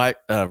could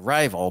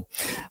rival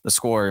the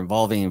score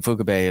involving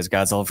Ifukube is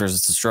Godzilla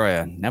vs.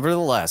 Destroyer.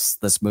 Nevertheless,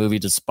 this movie,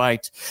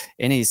 despite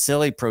any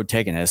silly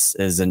protagonists,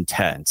 is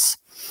intense.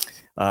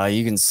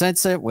 You can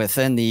sense it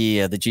within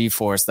the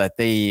G-force that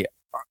they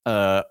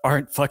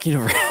aren't fucking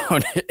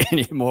around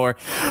anymore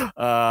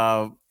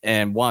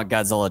and want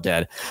Godzilla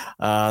dead.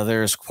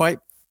 There's quite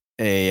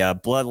a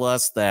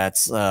bloodlust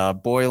that's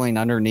boiling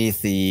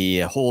underneath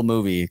the whole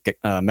movie.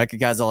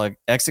 Mechagodzilla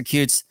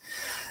executes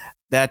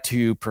that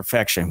to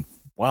perfection,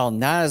 while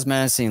not as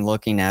menacing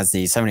looking as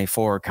the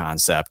 74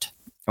 concept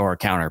or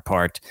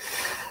counterpart.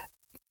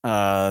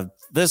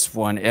 This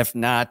one, if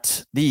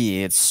not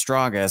its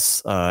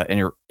strongest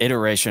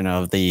iteration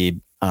of the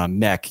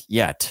mech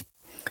yet.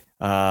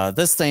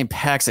 This thing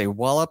packs a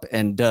wallop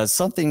and does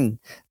something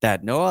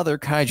that no other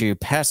kaiju,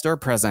 past or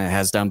present,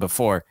 has done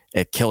before.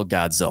 It killed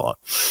Godzilla.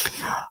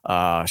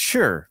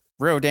 Sure,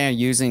 Rodan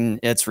using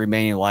its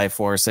remaining life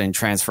force and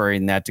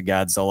transferring that to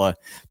Godzilla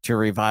to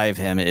revive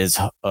him is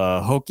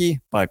hokey,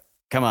 but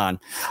come on.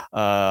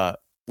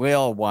 We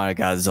all want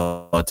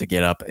Godzilla to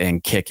get up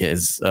and kick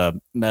his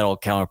metal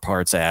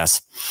counterpart's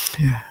ass.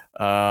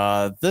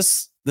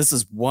 This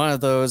is one of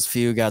those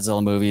few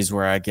Godzilla movies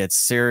where I get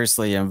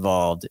seriously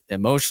involved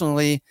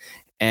emotionally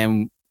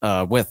and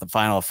with the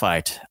final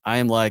fight. I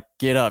am like,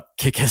 get up,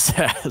 kick his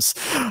ass,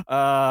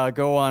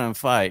 go on and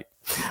fight.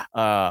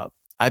 I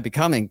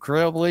become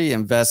incredibly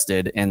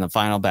invested in the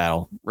final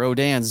battle.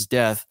 Rodan's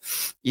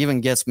death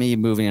even gets me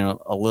moving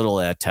a little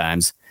at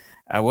times.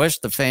 I wish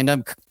the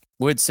fandom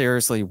would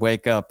seriously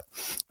wake up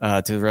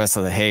to the rest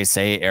of the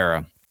Heisei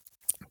era.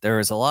 There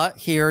is a lot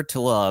here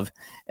to love,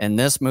 and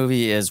this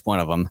movie is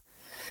one of them.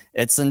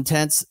 It's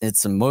intense,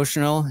 it's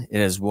emotional, it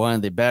is one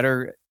of the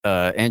better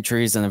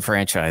entries in the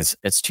franchise.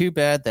 It's too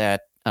bad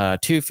that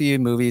too few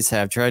movies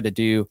have tried to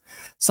do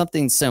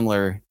something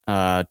similar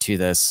to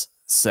this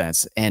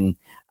sense. And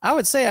I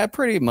would say I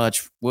pretty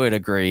much would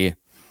agree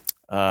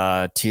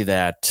to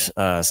that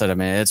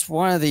sentiment. It's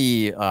one of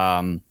the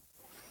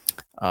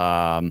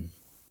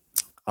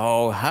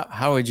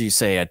how would you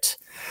say it?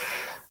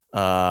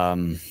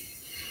 One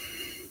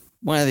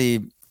of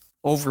the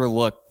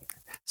overlooked,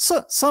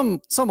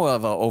 somewhat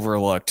of an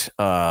overlooked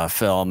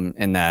film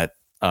in that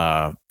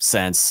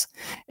sense.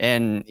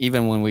 And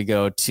even when we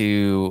go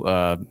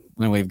to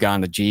when we've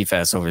gone to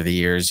G-Fest over the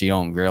years, you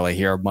don't really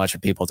hear much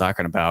of people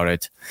talking about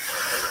it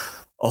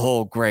a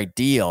whole great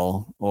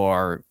deal,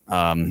 or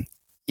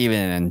even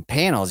in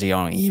panels, you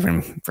don't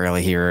even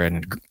really hear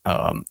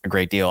a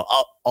great deal.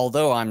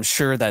 Although I'm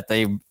sure that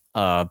they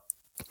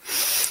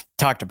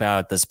talked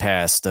about this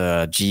past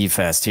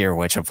G-Fest here,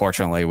 which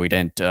unfortunately we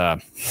didn't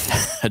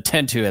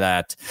attend to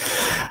that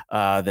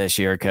this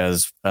year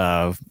because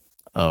of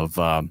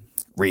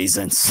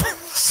reasons.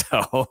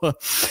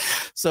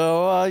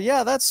 So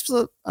yeah, that's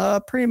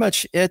pretty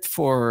much it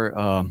for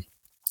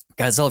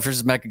Godzilla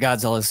vs.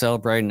 Mechagodzilla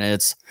celebrating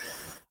its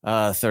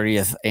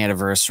 30th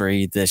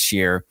anniversary this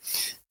year.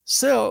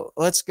 So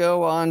let's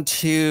go on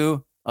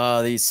to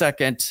the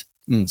second.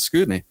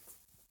 Excuse me.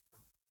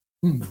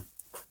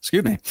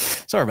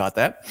 Sorry about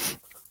that.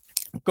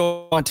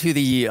 Go on to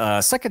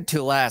the second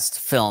to last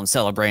film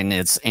celebrating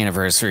its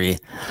anniversary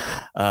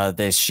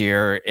this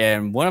year.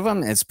 And one of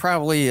them is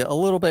probably a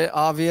little bit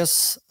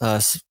obvious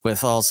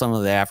with all some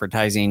of the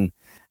advertising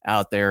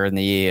out there in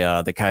the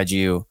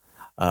kaiju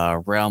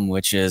realm,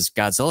 which is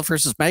Godzilla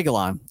versus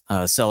Megalon,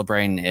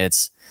 celebrating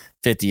its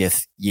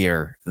 50th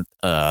year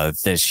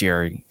this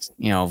year.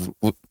 You know,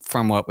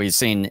 from what we've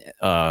seen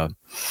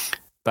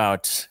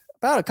about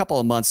a couple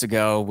of months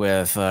ago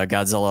with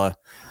Godzilla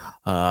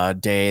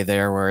Day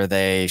there, where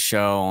they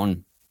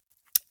shown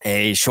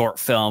a short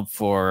film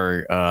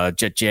for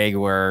Jet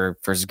Jaguar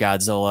versus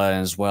Godzilla,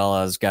 as well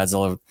as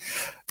Godzilla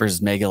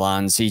versus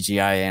Megalon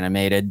CGI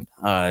animated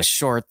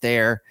short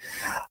there,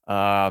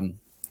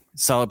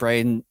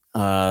 celebrating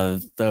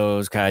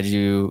those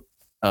kaiju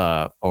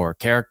or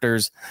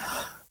characters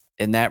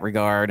in that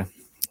regard.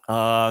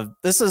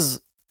 This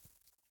is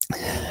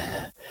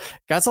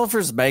Godzilla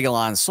vs.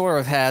 Megalon sort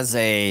of has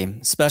a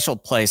special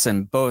place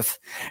in both,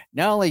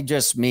 not only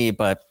just me,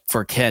 but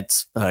for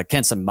Kent's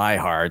and my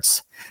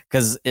hearts,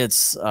 because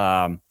it's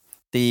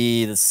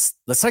the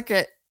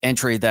second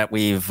entry that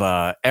we've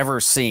ever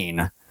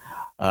seen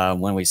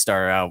when we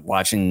started out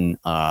watching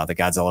the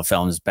Godzilla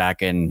films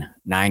back in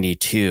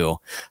 '92,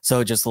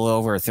 so just a little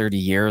over 30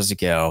 years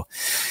ago.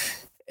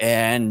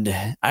 And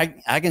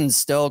I can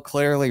still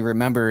clearly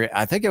remember,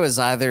 I think it was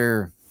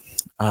either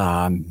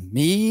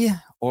me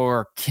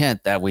or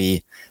Kent that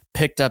we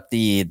picked up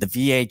the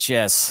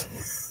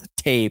VHS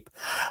tape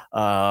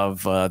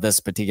of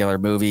this particular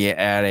movie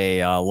at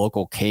a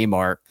local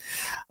Kmart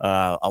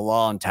a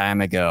long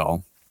time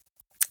ago.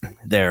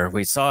 There,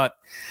 we saw it.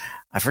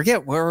 I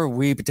forget where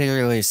we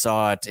particularly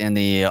saw it in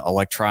the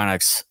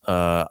electronics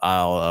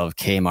aisle of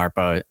Kmart,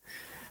 but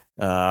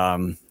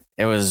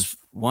it was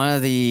one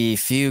of the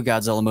few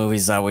Godzilla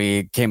movies that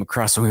we came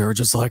across, and we were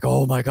just like,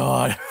 "Oh my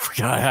god, we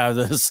gotta have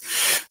this!"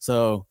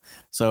 So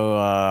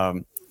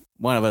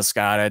one of us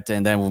got it,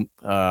 and then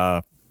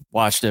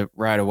watched it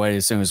right away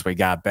as soon as we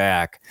got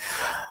back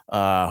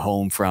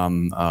home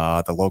from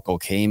the local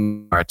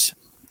Kmart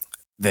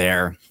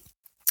there.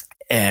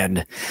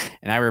 And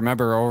I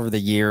remember over the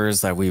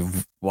years that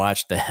we've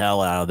watched the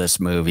hell out of this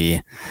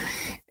movie,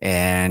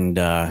 and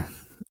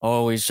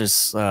always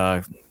just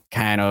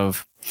kind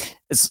of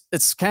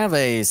it's kind of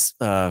a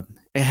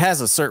it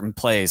has a certain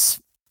place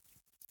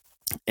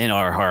in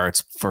our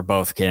hearts for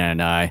both Ken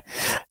and I,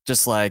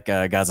 just like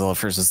Godzilla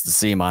versus the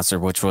Sea Monster,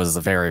 which was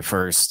the very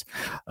first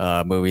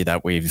movie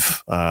that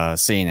we've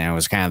seen, and it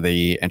was kind of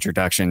the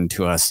introduction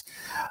to us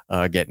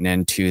getting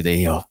into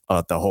the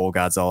whole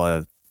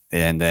Godzilla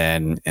and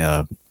then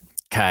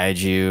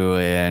kaiju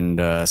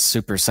and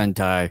Super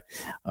Sentai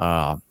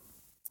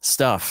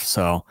stuff.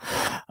 So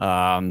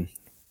I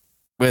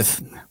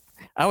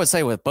would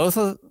say with both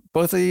of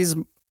these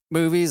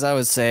movies, I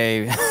would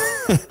say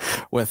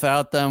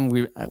without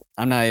them,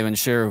 I'm not even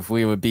sure if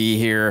we would be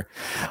here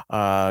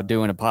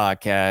doing a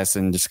podcast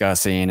and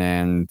discussing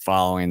and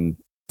following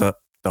the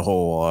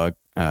whole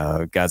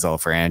Godzilla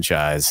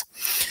franchise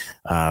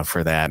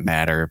for that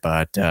matter.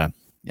 But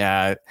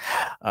yeah.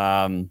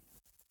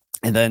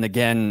 And then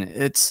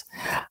again,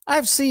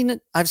 I've seen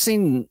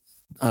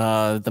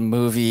the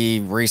movie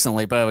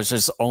recently, but it was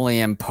just only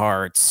in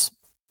parts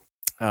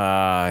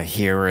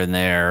here and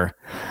there.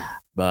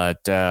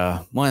 But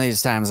one of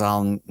these times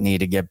I'll need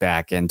to get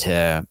back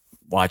into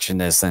watching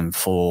this in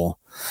full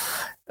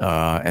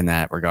in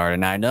that regard.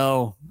 And I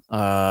know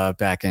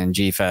back in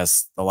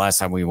G-Fest, the last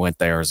time we went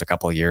there was a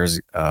couple of years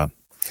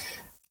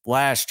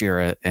last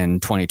year in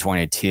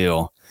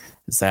 2022,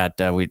 is that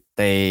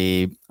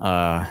they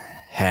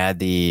had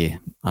the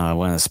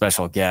one of the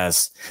special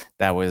guests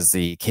that was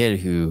the kid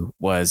who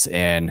was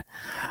in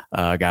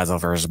Godzilla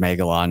vs.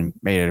 Megalon,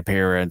 made an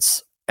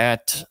appearance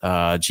at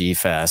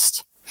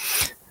G-Fest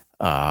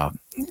a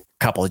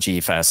couple of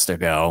G-Fests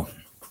ago,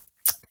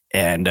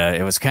 and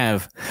it was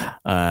kind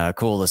of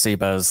cool to see.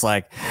 But it's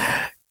like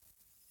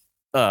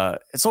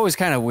it's always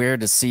kind of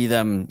weird to see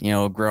them,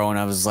 grow. And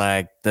I was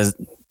like, is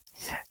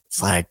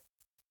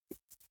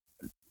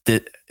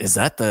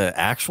that the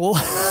actual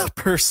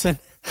person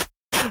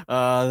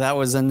that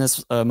was in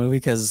this movie?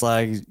 Because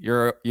like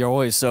you're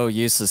always so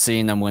used to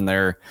seeing them when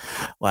they're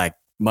like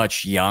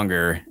much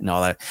younger and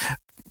all that.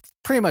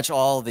 Pretty much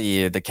all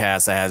the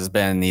cast that has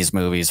been in these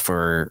movies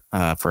for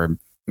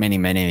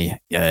many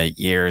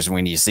years,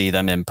 when you see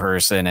them in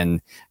person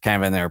and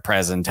kind of in their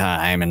present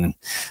time, and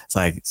it's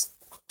like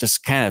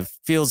just kind of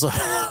feels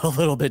a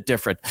little bit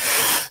different.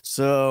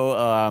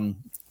 So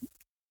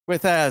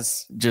with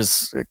that,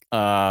 just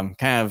kind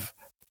of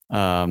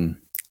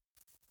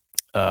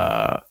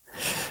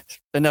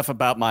enough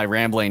about my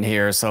rambling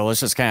here. So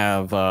let's just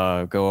kind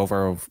of go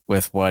over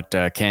with what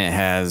Kent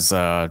has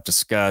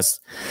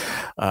discussed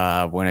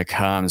when it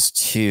comes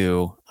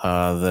to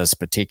this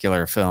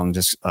particular film.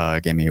 Just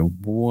give me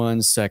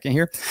 1 second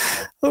here.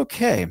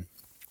 Okay.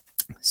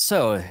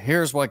 So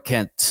here's what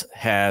Kent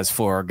has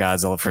for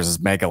Godzilla vs.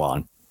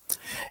 Megalon.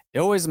 It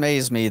always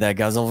amazed me that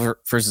Godzilla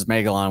vs.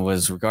 Megalon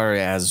was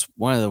regarded as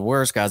one of the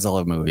worst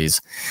Godzilla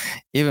movies.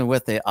 Even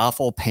with the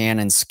awful pan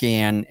and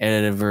scan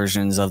edited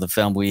versions of the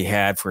film we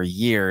had for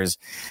years,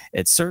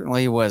 it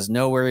certainly was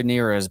nowhere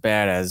near as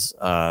bad as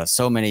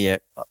so many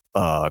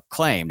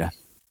claimed.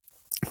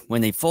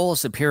 When the full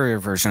superior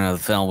version of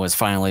the film was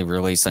finally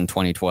released in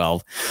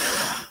 2012,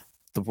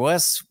 the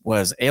West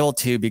was able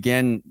to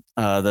begin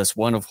this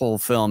wonderful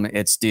film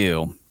its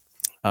due.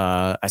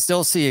 I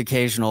still see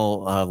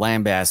occasional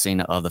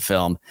lambasting of the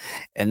film,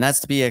 and that's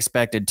to be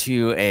expected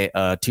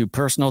to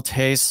personal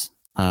tastes.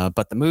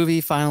 But the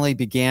movie finally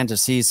began to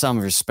see some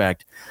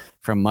respect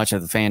from much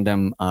of the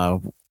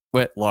fandom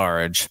writ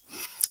large.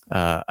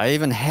 I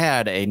even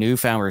had a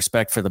newfound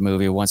respect for the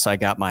movie once I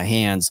got my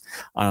hands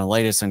on the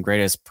latest and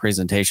greatest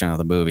presentation of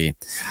the movie.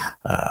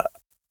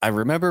 I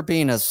remember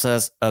being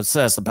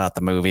obsessed about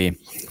the movie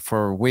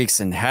for weeks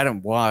and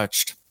hadn't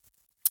watched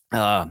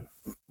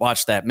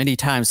that many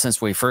times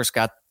since we first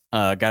got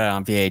it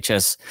on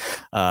VHS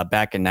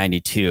back in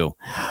 '92.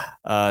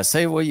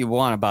 Say what you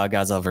want about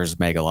Godzilla vs.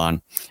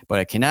 Megalon, but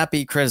it cannot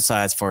be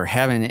criticized for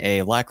having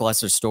a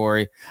lackluster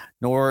story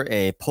nor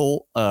a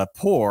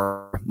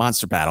poor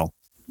monster battle.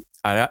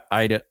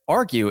 I'd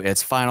argue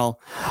its final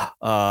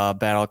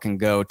battle can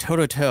go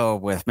toe-to-toe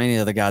with many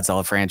of the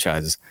Godzilla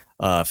franchise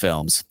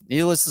films.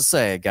 Needless to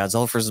say,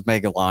 Godzilla vs.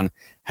 Megalon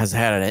has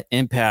had an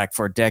impact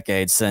for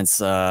decades since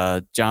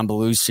John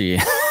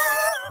Belushi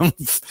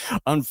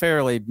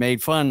unfairly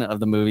made fun of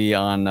the movie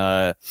on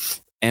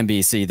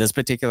NBC. This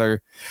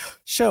particular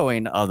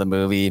showing of the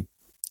movie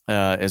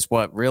is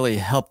what really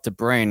helped to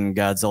bring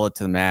Godzilla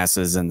to the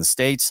masses in the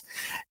States,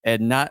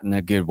 and not in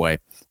a good way.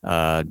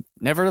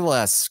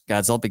 Nevertheless,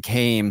 Godzilla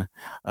became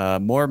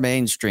more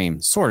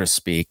mainstream, so to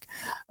speak,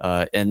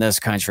 in this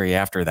country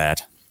after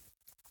that.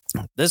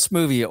 This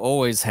movie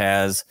always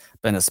has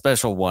been a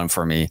special one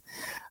for me.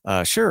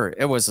 Sure,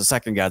 it was the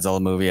second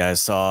Godzilla movie I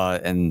saw,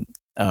 and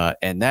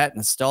that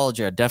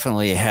nostalgia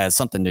definitely has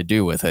something to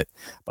do with it.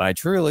 But I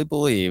truly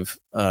believe,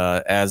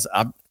 as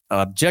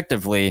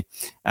objectively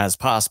as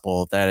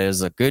possible, that it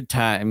is a good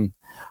time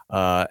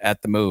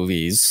at the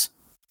movies.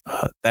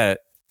 That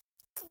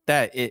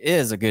it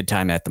is a good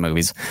time at the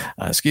movies.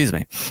 Excuse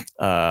me.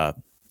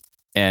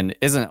 And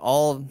isn't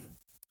all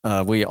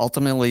we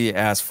ultimately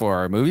ask for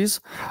our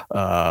movies?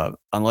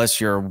 Unless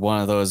you're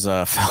one of those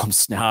film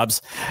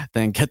snobs,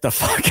 then get the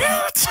fuck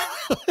out.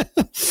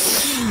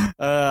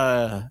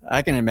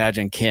 I can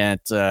imagine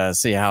Kent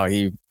see how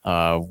he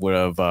would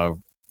have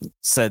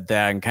said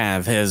that in kind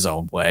of his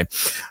own way.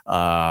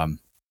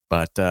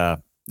 But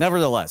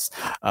nevertheless,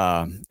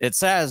 it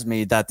saddens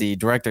me that the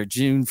director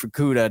Jun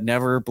Fukuda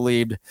never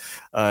believed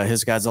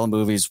his Godzilla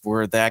movies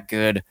were that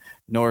good,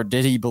 nor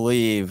did he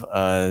believe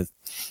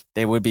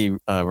they would be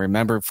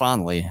remembered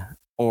fondly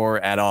or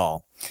at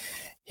all.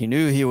 He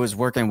knew he was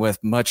working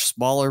with much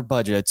smaller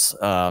budgets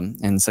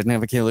and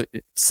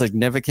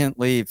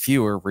significantly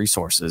fewer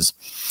resources.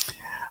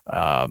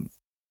 But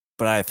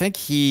I think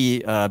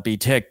he be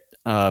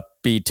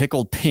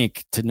tickled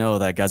pink to know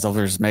that Godzilla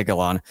vs.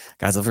 Megalon,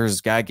 Godzilla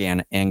vs.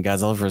 Gigan, and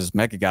Godzilla vs.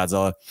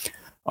 Mechagodzilla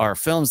are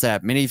films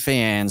that many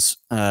fans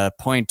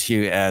point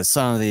to as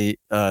some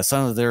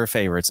of their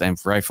favorites, and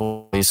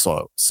rightfully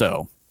so.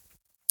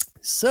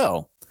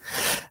 So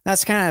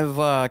that's kind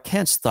of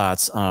Kent's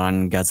thoughts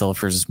on Godzilla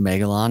vs.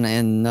 Megalon,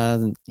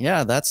 and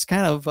yeah, that's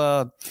kind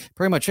of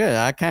pretty much it.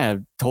 I kind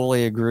of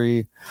totally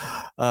agree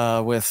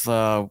with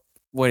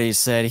what he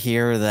said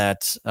here,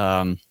 that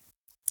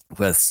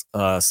with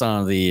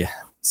some of the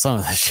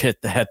shit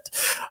that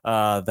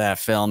that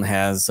film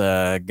has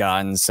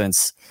gotten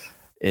since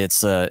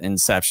its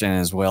inception,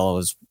 as well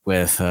as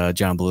with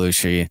John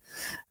Belushi.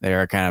 They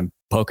are kind of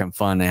poking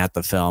fun at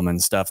the film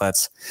and stuff.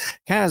 That's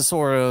kind of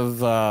sort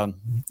of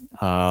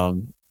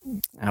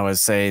I would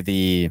say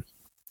the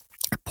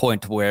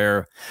point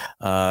where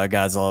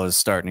Godzilla was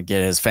starting to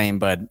get his fame,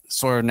 but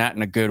sort of not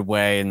in a good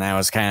way, and that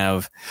was kind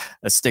of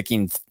a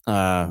sticking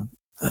kind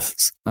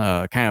of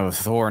a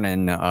thorn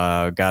in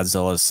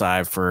Godzilla's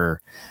side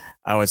for,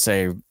 I would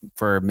say,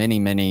 for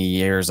many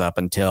years, up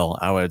until,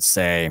 I would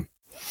say,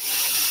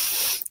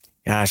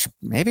 gosh,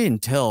 maybe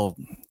until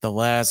the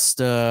last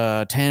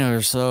 10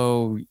 or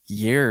so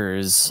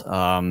years,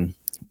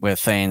 with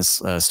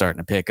things starting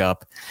to pick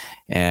up,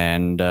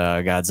 and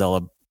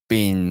Godzilla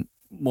being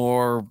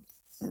more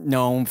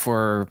known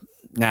for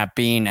not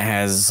being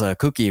as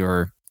kooky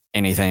or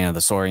anything of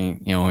the sort. You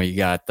know, you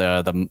got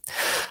the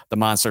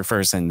monster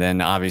first, and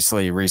then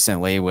obviously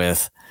recently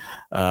with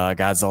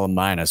Godzilla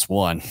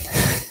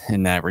 -1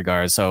 in that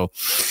regard. So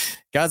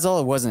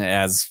Godzilla wasn't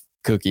as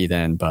kooky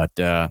then, but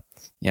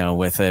you know,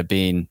 with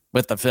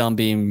the film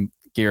being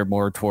geared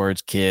more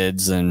towards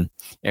kids and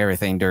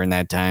everything during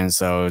that time,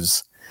 so it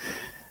was,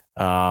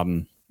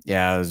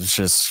 yeah, it was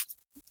just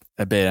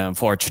a bit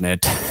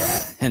unfortunate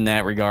in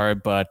that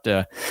regard. But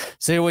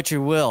say what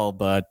you will,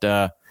 but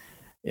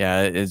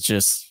yeah, it's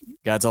just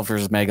Godzilla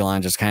vs.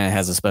 Megalon just kind of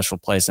has a special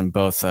place in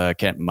both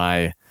Kent and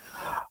my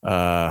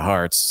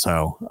hearts.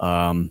 So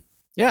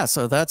yeah,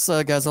 so that's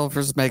Godzilla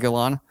vs.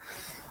 Megalon.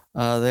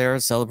 They're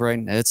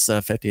celebrating its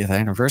 50th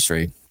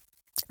anniversary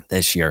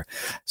this year.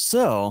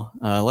 So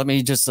let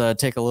me just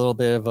take a little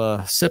bit of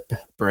a sip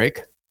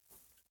break.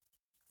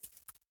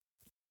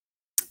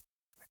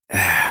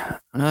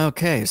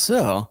 Okay,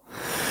 so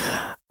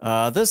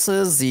This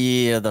is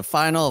the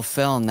final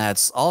film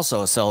that's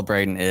also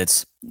celebrating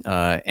its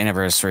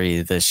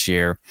anniversary this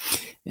year,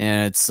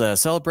 and it's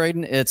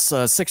celebrating its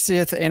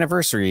 60th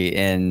anniversary,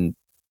 and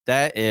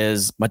that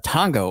is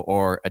Matango,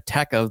 or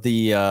Attack of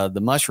the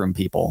Mushroom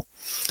People.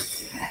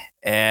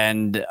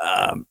 And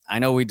I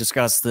know we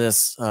discussed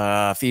this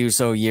a few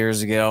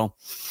years ago,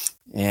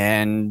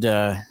 and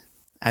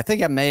I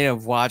think I may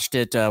have watched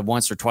it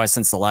once or twice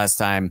since the last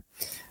time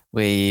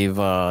we've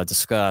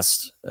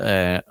discussed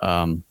and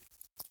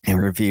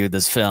reviewed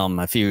this film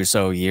a few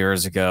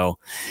years ago.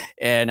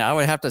 And I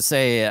would have to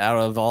say, out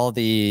of all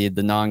the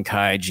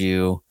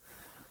non-kaiju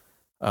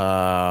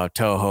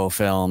Toho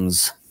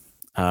films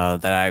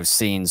that I've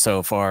seen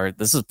so far,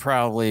 this is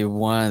probably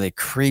one of the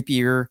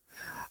creepier,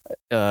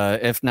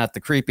 if not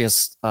the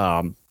creepiest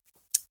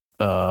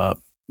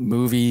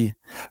movie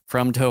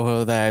from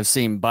Toho that I've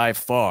seen by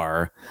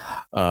far.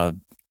 That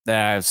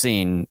I've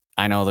seen.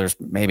 I know there's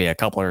maybe a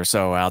couple or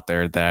so out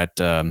there that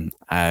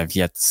I've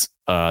yet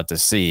to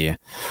see,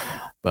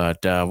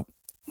 but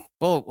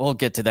we'll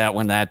get to that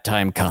when that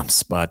time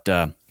comes. But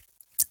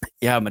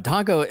yeah,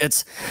 Matango,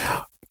 it's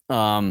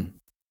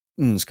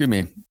excuse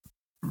me.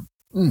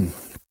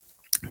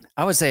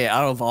 I would say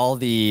out of all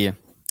the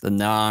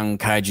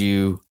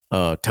non-kaiju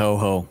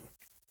Toho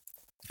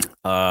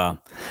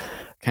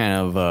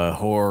kind of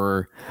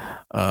horror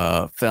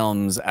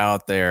films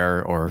out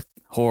there, or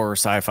horror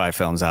sci-fi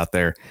films out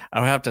there,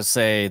 I would have to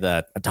say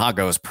that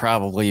Matango is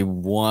probably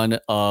one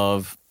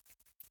of,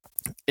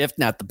 if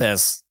not the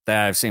best,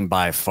 that I've seen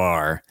by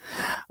far.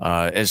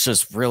 It's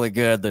just really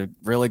good. The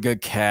really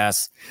good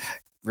cast,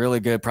 really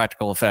good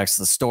practical effects.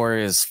 The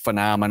story is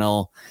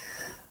phenomenal.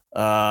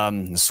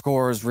 The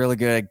score is really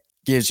good.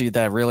 Gives you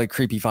that really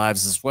creepy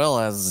vibes, as well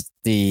as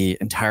the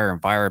entire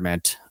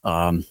environment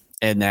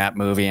in that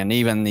movie, and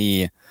even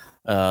the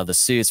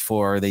suits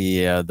for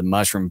the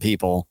mushroom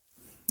people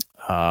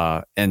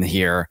in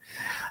here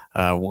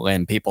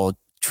when people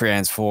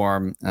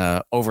transform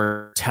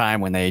over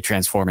time, when they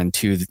transform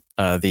into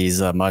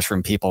these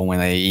mushroom people, when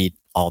they eat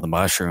all the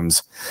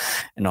mushrooms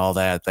and all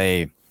that,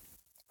 they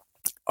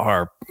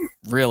are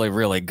really,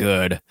 really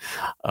good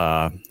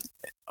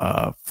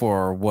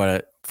for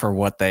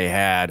what they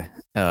had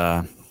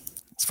as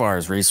far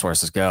as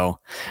resources go,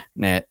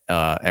 and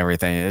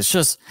everything. It's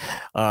just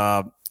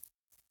all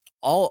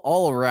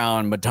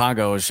around,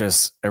 Matango is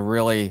just a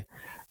really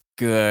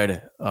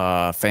good,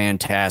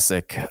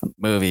 fantastic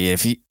movie.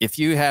 If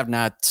you have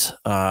not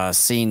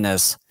seen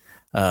this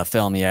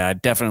film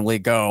yet, definitely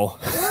go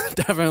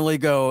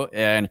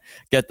and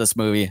get this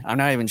movie. I'm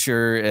not even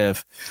sure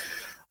if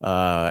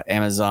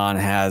Amazon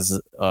has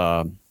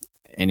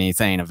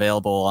anything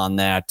available on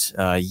that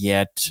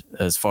yet,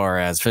 as far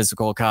as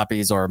physical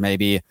copies, or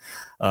maybe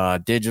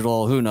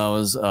digital. Who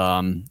knows?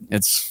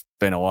 It's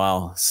been a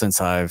while since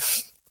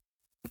I've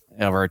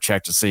ever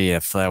checked to see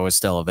if that was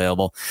still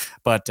available.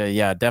 But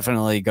yeah,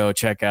 definitely go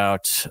check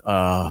out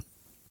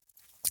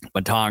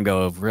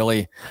Matango.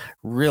 Really,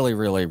 really,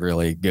 really,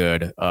 really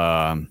good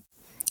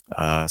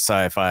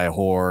sci-fi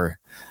horror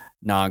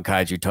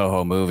non-kaiju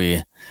Toho movie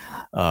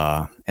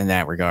in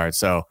that regard.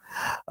 So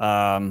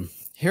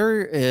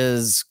here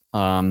is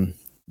the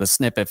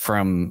snippet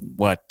from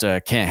what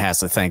Kent has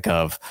to think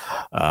of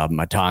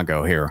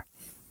Matango here.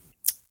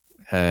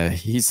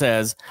 He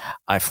says,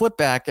 I flip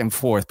back and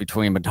forth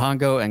between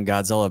Matango and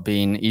Godzilla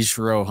being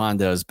Ishiro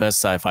Honda's best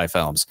sci-fi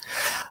films.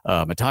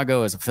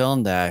 Matango is a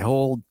film that I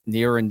hold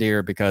near and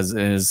dear because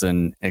it is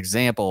an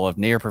example of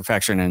near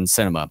perfection in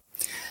cinema.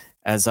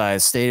 As I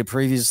stated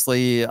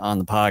previously on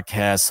the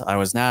podcast, I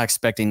was not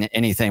expecting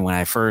anything when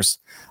I first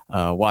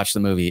watched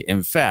the movie.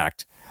 In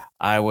fact,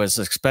 I was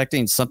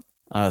expecting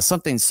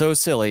something so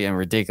silly and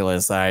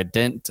ridiculous that I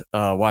didn't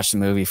watch the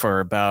movie for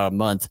about a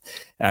month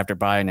after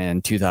buying it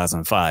in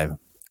 2005.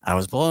 I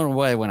was blown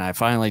away when I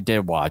finally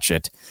did watch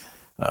it.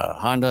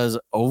 Honda's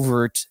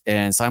overt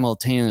and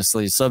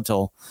simultaneously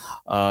subtle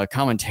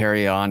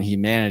commentary on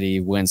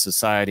humanity when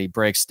society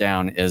breaks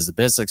down is the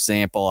best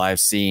example I've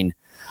seen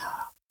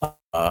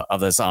of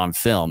this on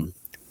film.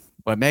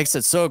 What makes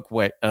it so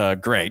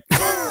great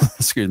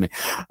excuse me,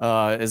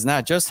 is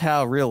not just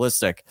how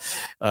realistic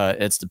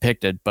it's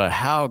depicted, but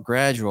how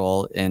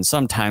gradual and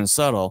sometimes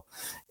subtle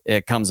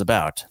it comes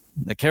about.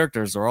 The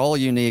characters are all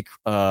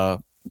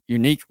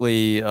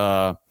uniquely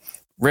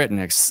written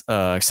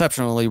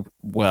exceptionally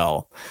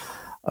well.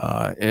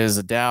 It is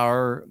a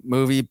dour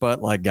movie,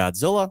 but like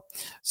Godzilla,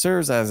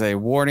 serves as a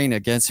warning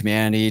against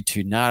humanity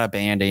to not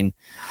abandon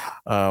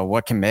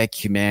what can make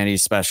humanity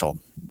special.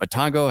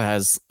 Matango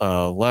has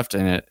left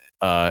an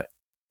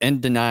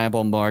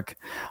undeniable mark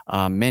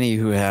on many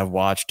who have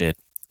watched it,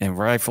 and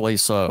rightfully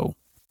so.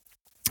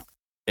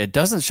 It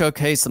doesn't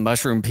showcase the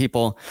mushroom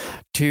people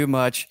too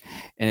much,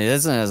 and it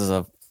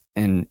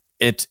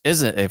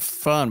isn't a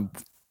fun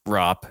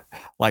romp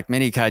like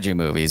many kaiju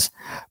movies,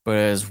 but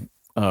it is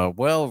a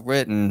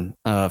well-written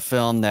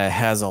film that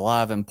has a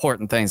lot of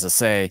important things to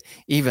say,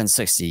 even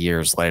 60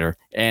 years later.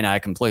 And I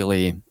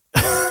completely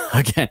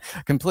again,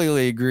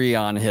 completely agree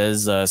on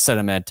his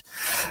sentiment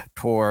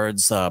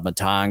towards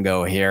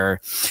Matango here.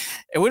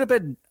 It would have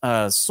been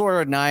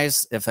sort of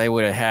nice if they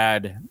would have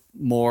had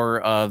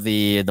more of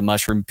the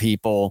mushroom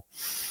people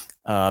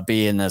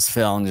be in this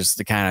film, just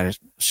to kind of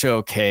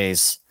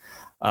showcase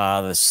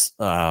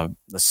the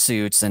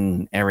suits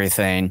and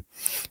everything.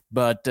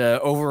 But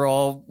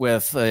overall,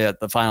 with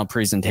the final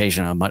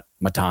presentation of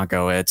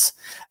Matango, it's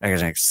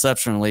an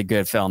exceptionally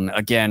good film.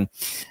 Again,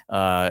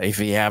 if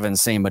you haven't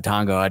seen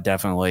Matango, I'd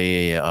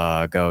definitely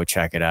go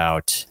check it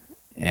out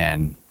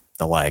and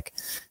the like.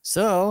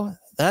 So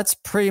that's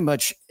pretty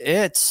much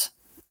it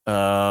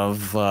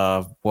of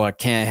what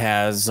Kent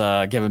has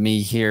given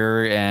me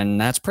here.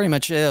 And that's pretty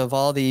much it of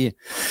all the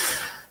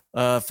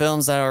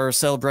films that are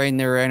celebrating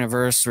their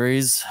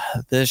anniversaries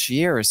this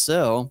year.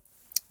 So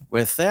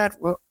with that,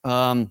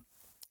 I'm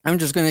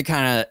just going to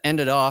kind of end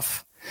it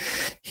off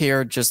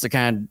here, just to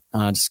kind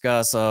of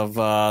discuss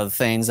of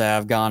things that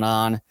have gone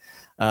on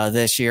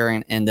this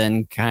year, and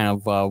then kind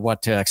of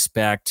what to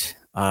expect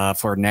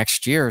for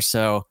next year.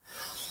 So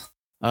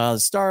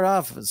start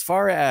off, as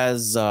far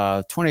as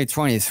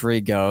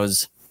 2023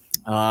 goes,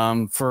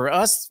 for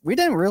us, we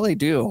didn't really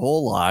do a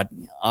whole lot.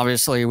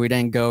 Obviously, we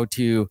didn't go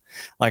to,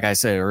 like I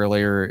said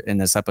earlier in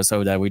this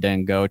episode, that we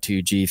didn't go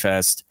to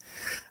G-Fest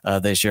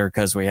this year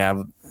because we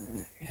have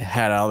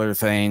had other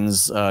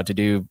things to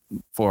do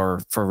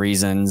for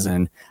reasons,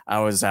 and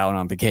I was out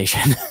on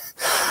vacation.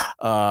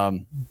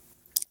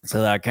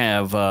 So that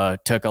kind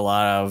of took a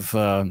lot of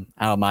out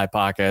of my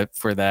pocket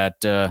for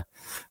that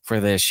for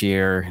this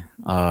year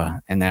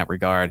in that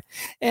regard.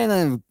 And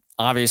then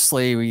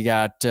obviously we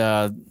got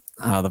the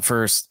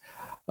first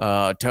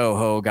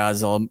Toho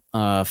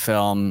Godzilla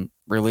film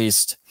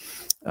released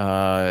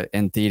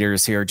in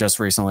theaters here just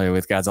recently,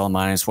 with Godzilla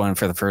 -1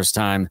 for the first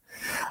time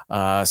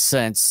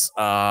since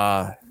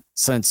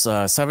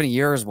 70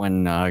 years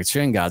when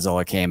Shin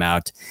Godzilla came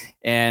out.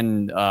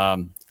 And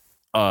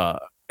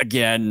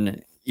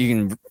again, you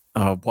can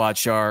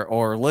watch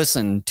or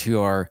listen to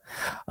our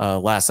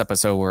last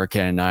episode where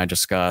Ken and I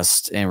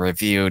discussed and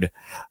reviewed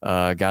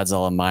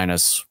Godzilla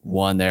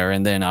 -1 there.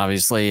 And then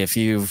obviously, if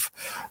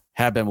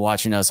have been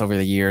watching us over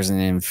the years,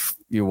 and if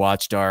you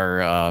watched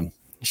our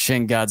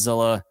Shin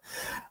Godzilla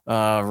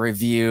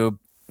review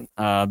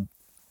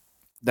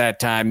that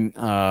time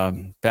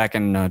back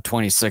in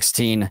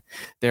 2016,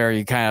 there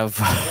you kind of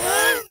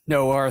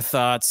know our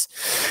thoughts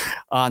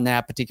on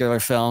that particular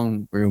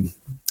film. We're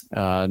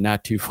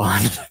not too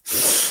fond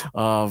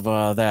of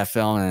that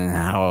film, and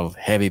how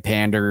heavy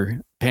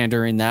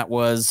pandering that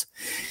was,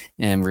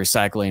 and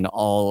recycling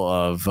all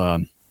of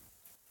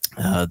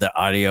the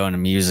audio and the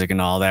music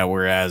and all that.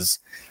 Whereas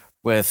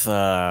with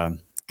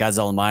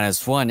Godzilla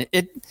 -1,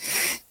 it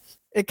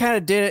kind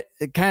of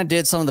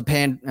did some of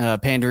the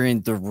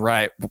pandering the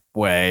right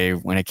way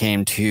when it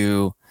came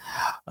to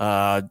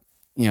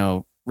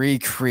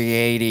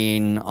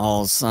recreating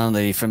some of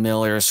the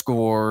familiar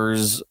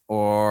scores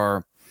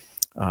or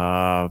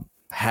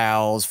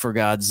howls for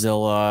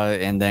Godzilla,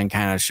 and then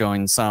kind of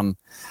showing some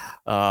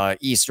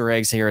Easter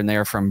eggs here and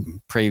there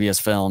from previous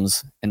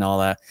films and all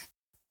that.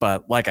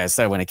 But like I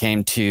said, when it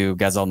came to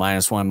Godzilla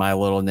 -1, my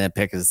little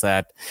nitpick is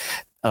that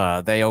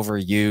they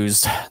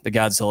overused the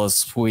Godzilla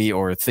suite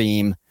or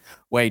theme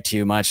way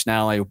too much.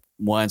 Not only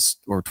once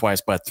or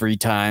twice, but 3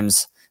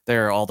 times.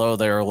 Although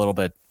they're a little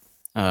bit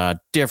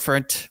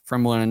different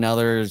from one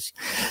another,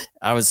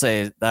 I would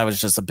say that was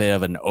just a bit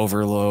of an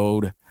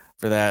overload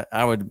for that.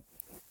 I would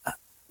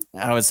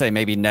say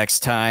maybe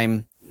next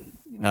time,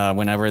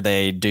 whenever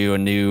they do a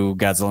new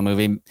Godzilla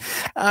movie,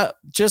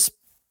 just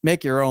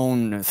make your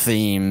own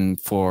theme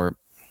for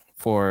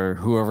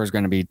whoever's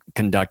going to be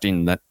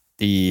conducting the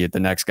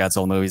next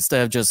Godzilla movie,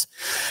 instead of just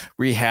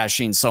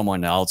rehashing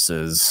someone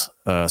else's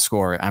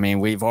score. I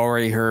mean, we've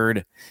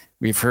heard the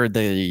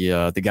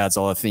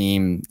Godzilla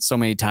theme so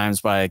many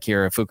times by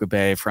Akira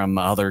Ifukube from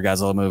other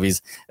Godzilla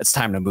movies. It's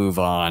time to move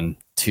on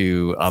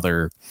to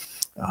other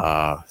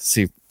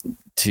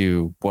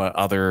to what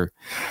other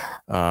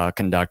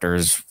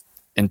conductors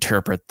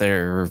interpret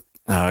their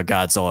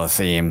Godzilla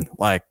theme,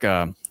 like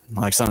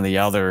some of the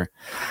other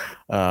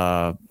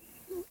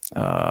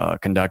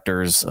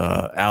conductors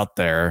out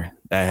there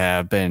that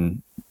have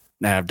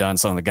done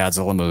some of the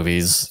Godzilla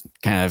movies,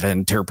 kind of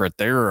interpret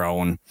their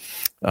own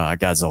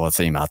Godzilla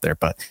theme out there.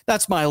 But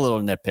that's my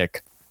little nitpick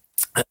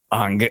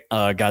on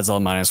Godzilla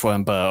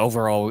 -1. But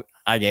overall,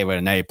 I gave it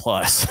an A+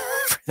 for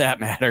that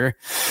matter.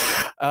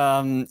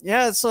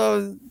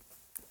 So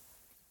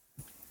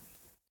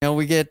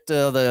we get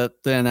the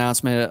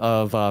announcement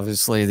of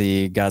obviously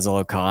the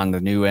Godzilla Con, the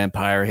new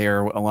empire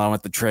here, along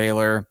with the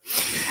trailer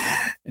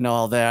and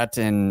all that.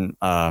 And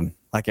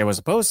like it was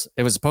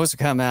supposed to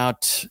come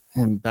out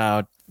in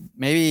about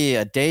maybe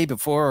a day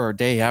before or a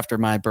day after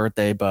my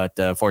birthday, but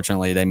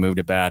fortunately they moved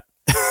it back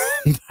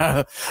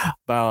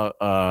about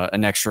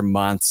an extra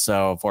month.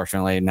 So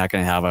fortunately, not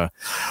going to have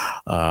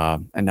a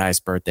nice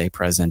birthday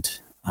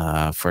present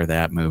for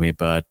that movie.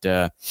 But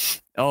oh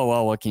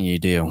well, what can you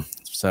do?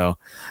 So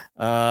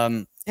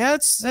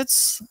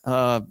it's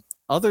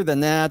other than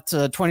that,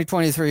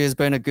 2023 has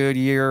been a good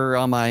year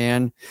on my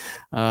end.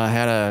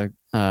 Had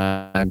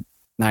a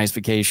nice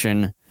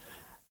vacation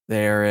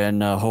there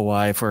in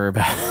Hawaii for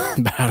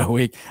about a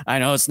week. I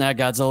know it's not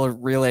Godzilla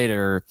related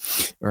or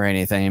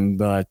anything,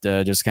 but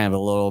just kind of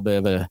a little bit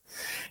of a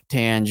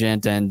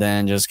tangent, and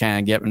then just kind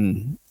of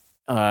getting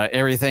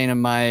everything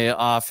in my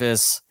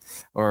office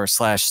or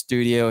 /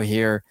 studio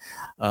here.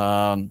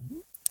 Kind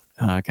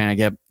of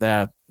get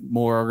that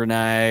more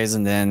organized,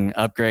 and then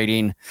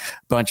upgrading a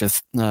bunch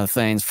of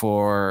things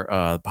for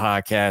the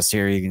podcast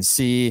here. You can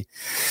see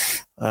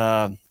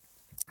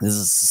this is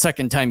the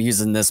second time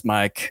using this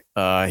mic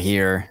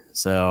here,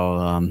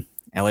 so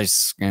at least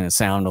it's going to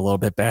sound a little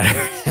bit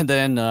better. And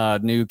then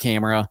new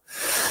camera.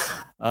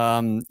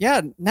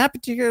 Not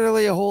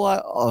particularly a whole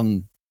lot,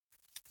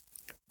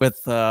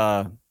 with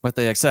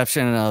the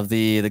exception of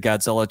the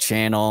Godzilla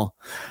channel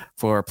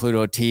for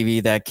Pluto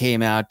TV that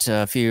came out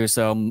a few or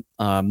so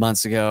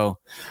months ago,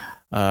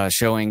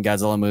 showing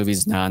Godzilla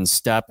movies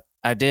nonstop.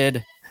 I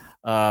did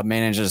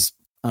manage to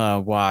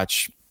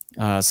watch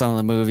some of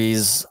the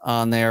movies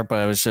on there,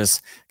 but it was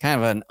just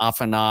kind of an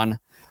off and on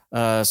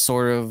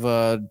sort of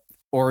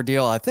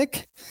ordeal. I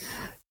think,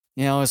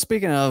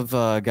 speaking of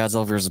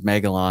Godzilla vs.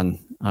 Megalon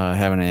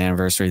having an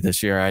anniversary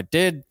this year, I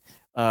did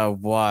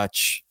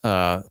watch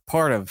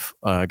part of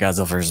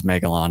Godzilla vs.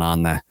 Megalon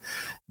on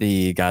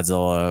the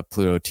Godzilla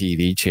Pluto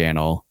TV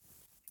channel.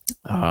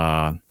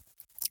 That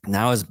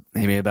was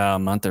maybe about a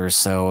month or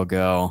so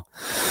ago,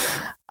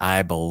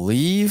 I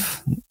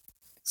believe.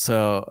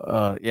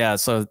 So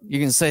so you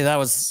can say that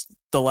was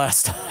the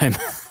last time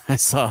I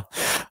saw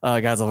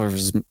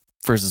Godzilla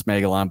versus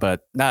Megalon,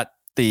 but not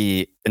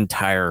the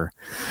entire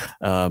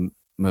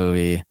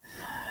movie.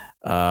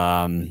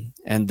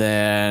 And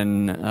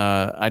then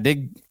I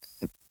did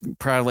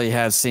proudly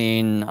have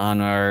seen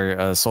on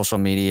our social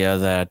media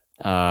that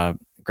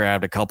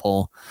grabbed a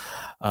couple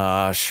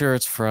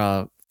shirts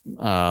from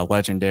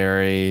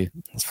Legendary,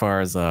 as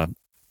far as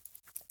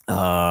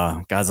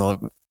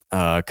Godzilla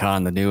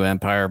Con the New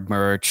Empire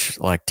merch,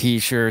 like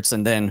t-shirts.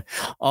 And then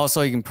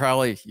also you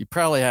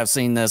probably have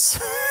seen this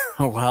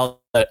a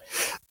while,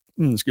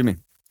 excuse me,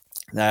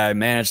 I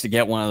managed to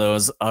get one of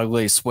those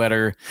ugly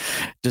sweater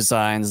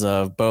designs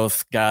of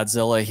both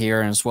Godzilla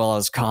here as well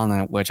as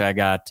Con, which I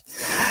got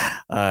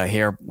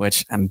here,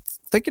 which I'm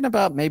thinking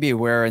about maybe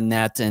wearing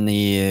that in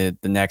the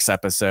next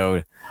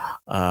episode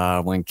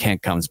when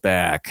Kent comes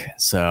back.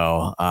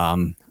 So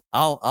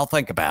I'll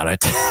think about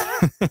it.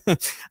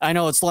 I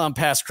know it's long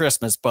past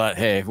Christmas, but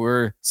hey,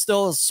 we're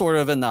still sort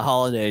of in the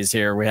holidays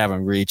here. We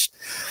haven't reached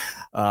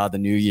the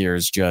New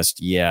Year's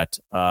just yet.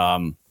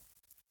 And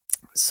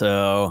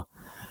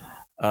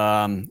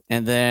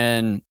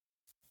then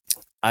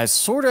I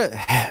sort of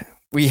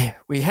we had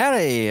we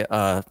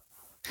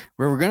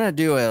were gonna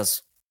do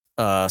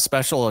a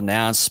special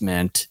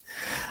announcement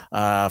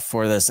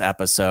for this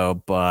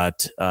episode,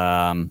 but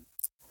I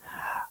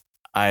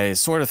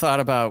sort of thought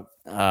about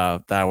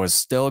that I was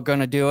still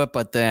gonna do it,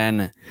 but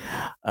then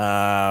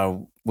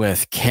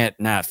with Kent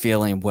not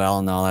feeling well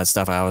and all that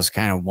stuff, I was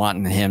kind of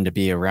wanting him to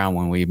be around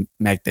when we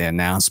make the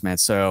announcement.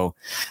 So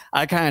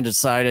I kind of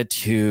decided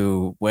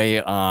to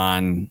wait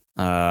on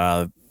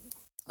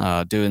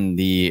doing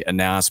the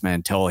announcement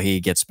until he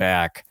gets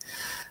back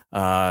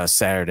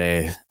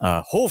Saturday.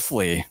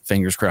 Hopefully,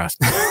 fingers crossed.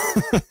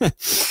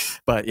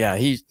 But yeah,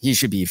 he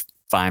should be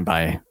fine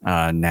by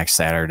next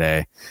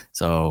Saturday.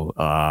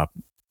 So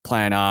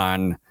plan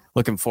on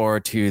looking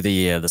forward to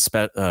the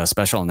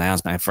special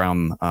announcement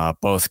from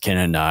both Ken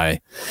and I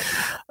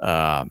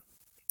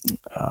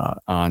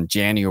on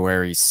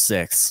January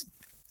 6th.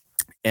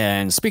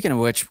 And speaking of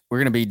which, we're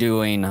going to be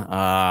doing,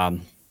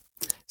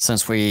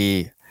 since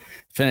we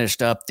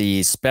finished up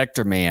the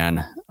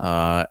Spectre-Man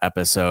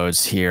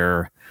episodes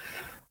here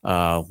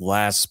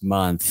last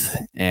month,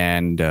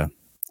 and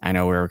I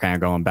know we were kind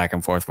of going back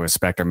and forth with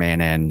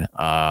Spectre-Man and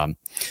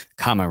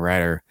Kamen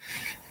Rider.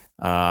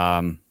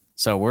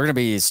 So we're going to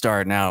be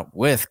starting out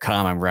with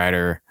Kamen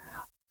Rider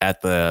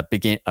at the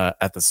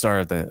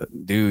start of the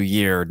new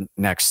year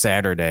next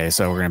Saturday.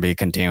 So we're going to be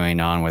continuing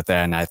on with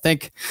that. And I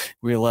think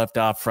we left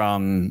off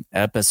from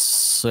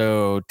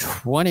episode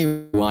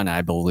 21,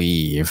 I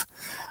believe.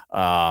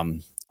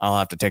 I'll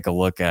have to take a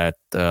look at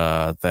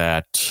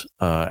that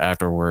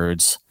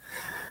afterwards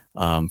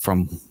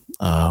from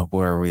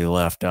where we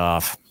left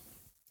off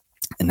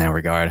in that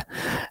regard.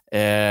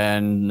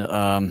 And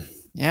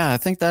I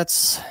think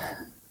that's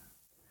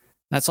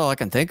all I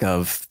can think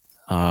of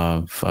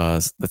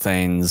the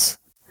things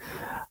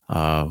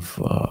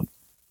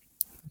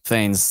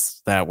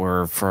that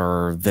were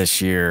for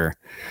this year.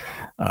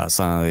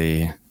 Some of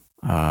the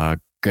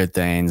good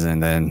things,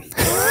 and then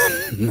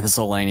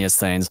miscellaneous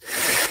things.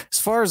 As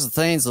far as the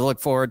things to look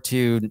forward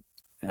to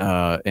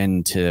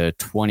into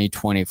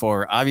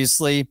 2024,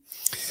 obviously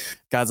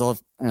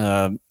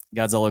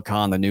Godzilla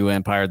Con, the New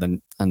Empire,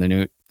 the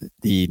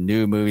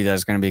new movie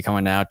that's going to be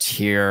coming out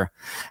here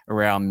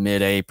around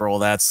mid-April.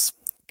 That's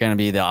going to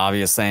be the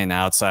obvious thing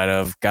outside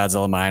of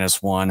Godzilla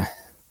 -1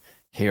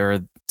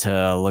 here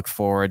to look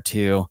forward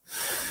to.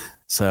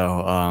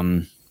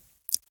 So,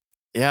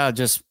 yeah,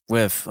 just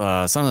with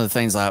some of the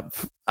things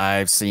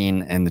I've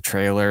seen in the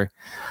trailer,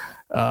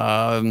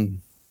 yeah,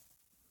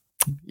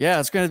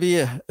 it's gonna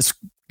be a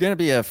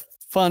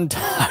fun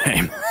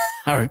time,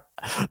 to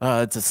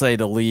say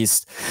the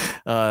least.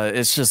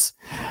 It's just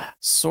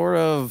sort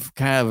of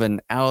kind of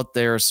an out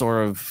there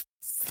sort of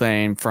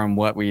thing from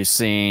what we've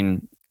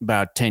seen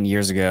about 10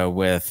 years ago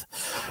with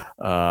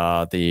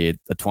the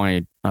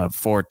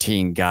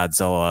 2014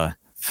 Godzilla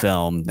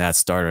film that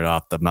started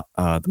off the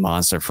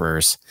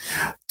MonsterVerse.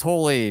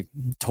 Totally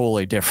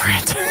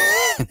different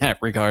in that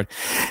regard.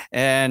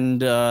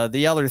 And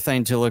the other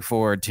thing to look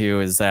forward to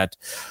is that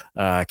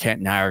Kent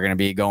and I are going to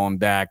be going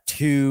back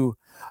to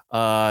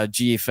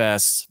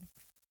G-Fest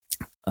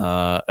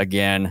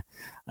again.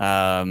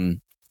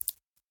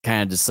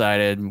 Kind of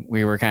decided,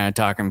 we were kind of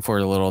talking for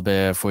a little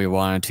bit if we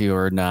wanted to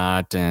or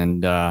not,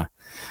 and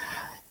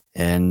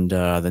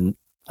then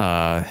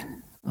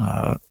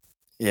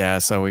yeah,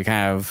 so we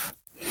kind of,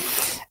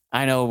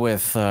 I know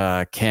with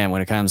Ken,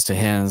 when it comes to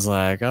him, it's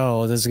like,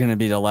 oh, this is going to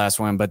be the last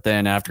one. But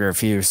then after a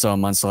few so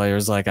months later,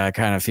 it's like, I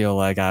kind of feel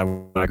like I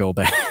want to go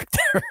back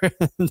there.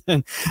 And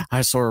then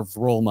I sort of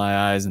roll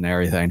my eyes and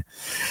everything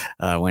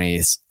when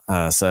he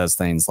says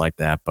things like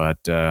that. But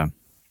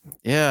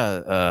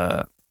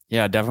yeah,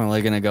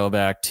 definitely going to go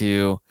back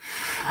to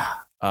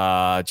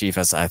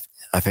G-Fest.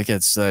 I think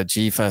it's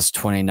G-Fest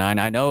 29.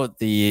 I know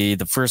the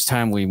first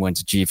time we went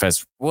to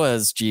G-Fest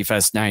was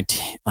G-Fest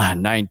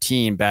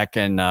 19 back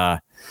in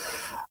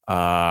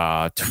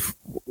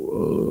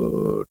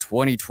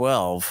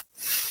 2012.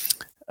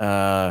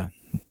 That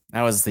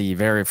was the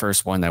very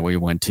first one that we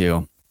went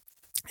to.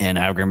 And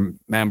I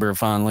remember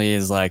fondly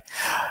is like,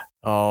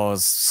 oh,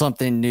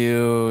 something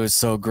new,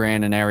 so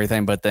grand and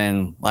everything. But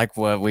then, like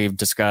what we've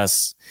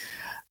discussed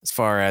as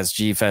far as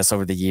G-Fest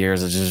over the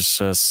years, it's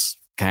just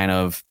kind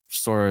of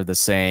sort of the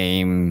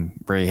same,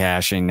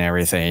 rehashing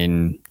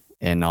everything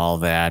and all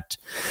that.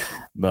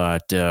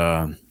 But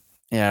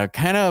yeah,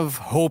 kind of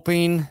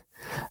hoping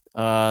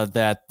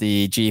that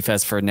the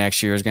G-Fest for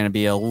next year is going to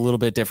be a little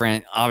bit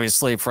different,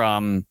 obviously,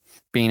 from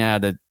being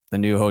at the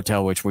new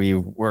hotel, which we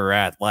were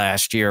at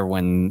last year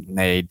when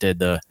they did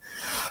the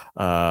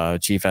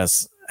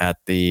G-Fest at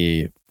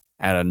a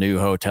new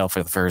hotel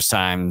for the first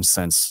time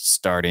since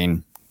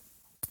starting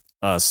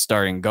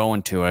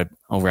going to it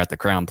over at the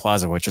Crown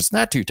Plaza, which is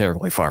not too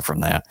terribly far from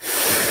that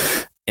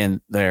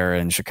in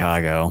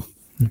Chicago.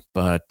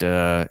 But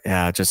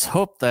yeah, just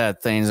hope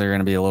that things are going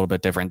to be a little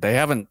bit different. They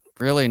haven't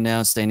really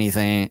announced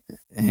anything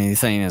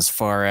as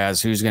far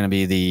as who's going to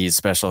be the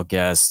special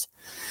guest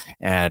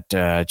at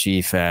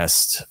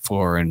G-Fest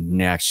for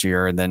next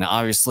year. And then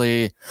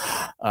obviously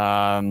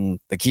the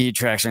key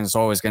attraction is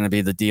always going to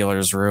be the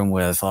dealer's room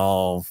with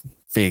all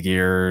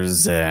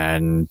figures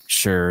and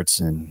shirts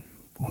and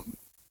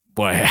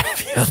what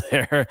have you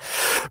there.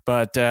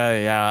 But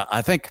yeah,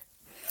 I think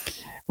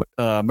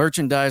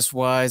merchandise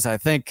wise, I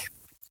think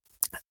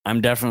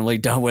I'm definitely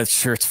done with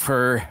shirts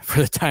for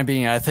the time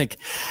being. I think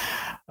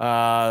 2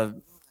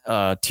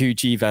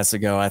 G-Fests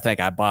ago, I think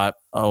I bought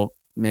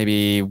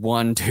maybe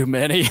one too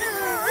many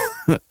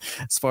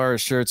as far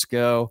as shirts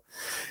go.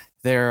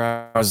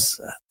 There, I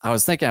was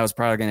thinking I was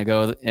probably going to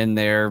go in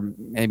there,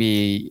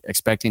 maybe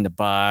expecting to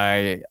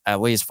buy at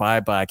least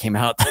 5, but I came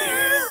out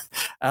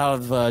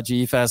of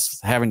G-Fest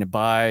having to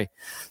buy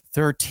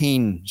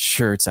 13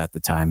 shirts at the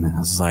time. And I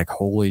was like,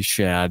 holy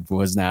shit, I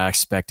was not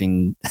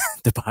expecting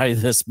to buy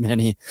this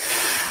many.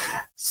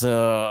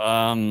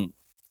 So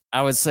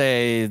I would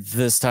say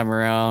this time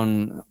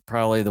around,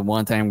 probably the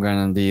one thing I'm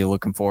going to be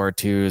looking forward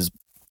to is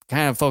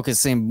kind of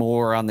focusing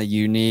more on the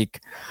unique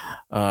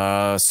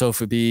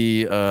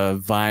Sofubi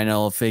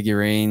vinyl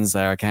figurines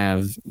that are kind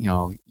of,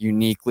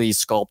 uniquely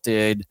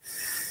sculpted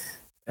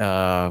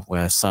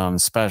with some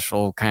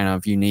special kind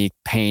of unique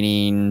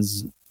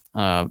paintings,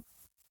 ones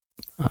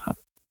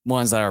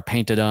that are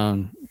painted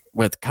on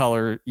with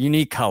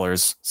unique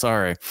colors,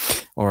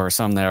 or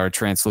some that are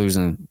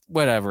translucent,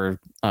 whatever.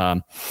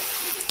 I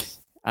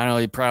know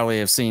you probably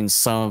have seen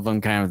some of them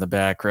kind of in the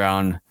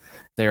background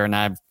there, and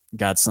I've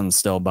got some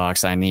still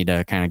box. I need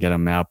to kind of get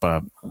them out,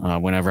 but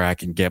whenever I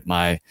can get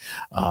my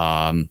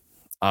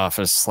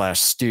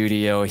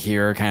office/studio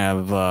here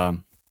kind of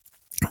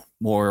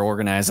more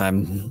organized,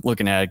 I'm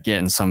looking at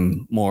getting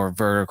some more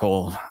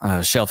vertical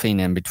shelving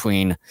in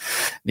between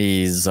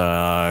these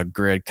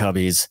grid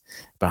cubbies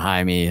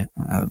behind me,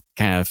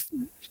 kind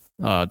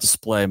of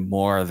display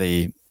more of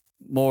the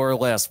more or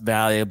less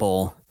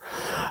valuable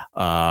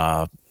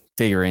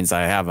figurines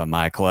I have in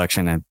my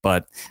collection.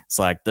 But it's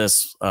like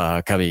this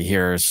cubby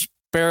here has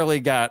barely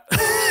got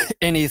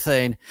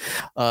anything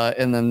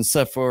and then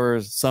except for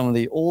some of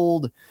the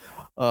old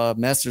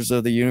Masters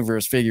of the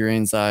Universe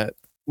figurines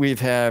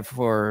we've had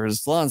for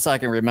as long as I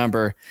can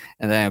remember.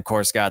 And then of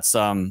course got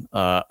some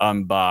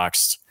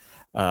unboxed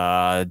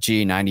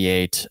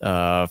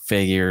G98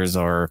 figures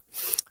or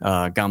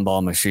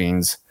gumball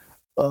machines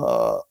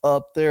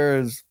up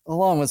there,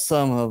 along with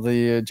some of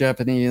the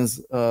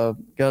Japanese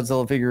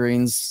Godzilla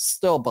figurines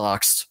still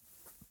boxed,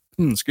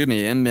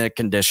 in mint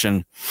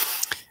condition.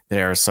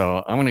 there.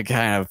 So I'm going to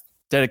kind of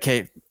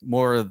dedicate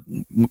more of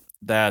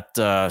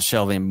that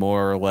shelving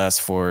more or less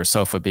for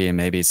Sofa B and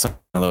maybe some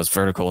of those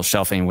vertical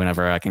shelving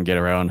whenever I can get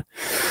around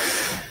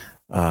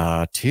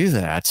to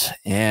that.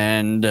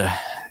 And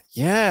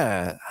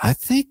yeah, I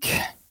think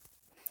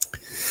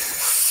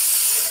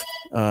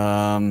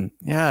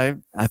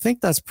I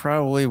think that's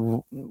probably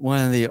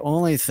one of the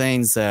only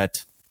things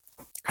that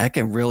I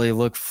can really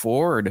look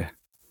forward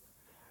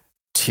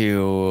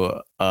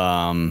to,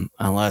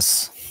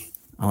 unless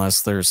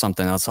there's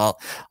something else.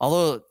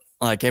 Although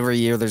like every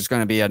year there's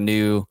going to be a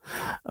new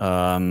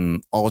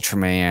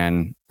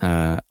Ultraman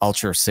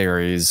Ultra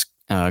series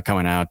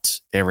coming out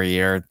every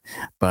year,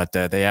 but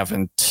they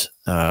haven't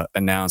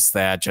announced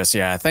that just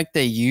yet. I think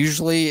they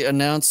usually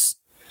announce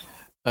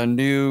a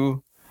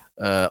new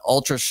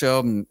Ultra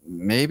show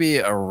maybe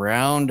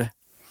around,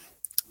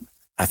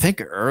 I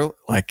think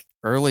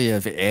early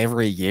of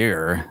every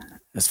year,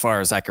 as far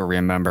as I can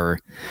remember,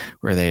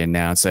 where they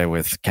announce it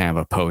with kind of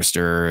a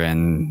poster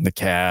and the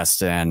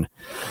cast and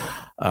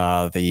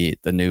the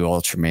new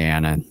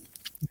Ultraman,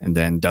 and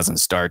then doesn't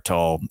start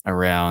till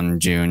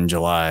around June,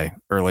 July,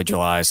 early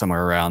July,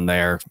 somewhere around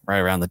there, right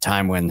around the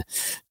time when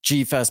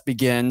G-Fest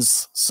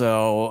begins.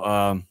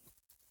 So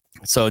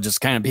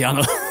just kind of be on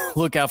the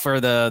lookout for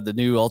the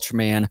new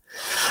Ultraman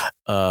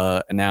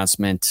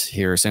announcement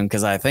here soon,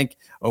 because I think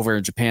over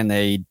in Japan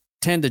they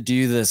tend to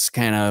do this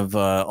kind of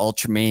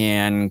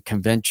Ultraman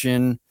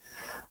convention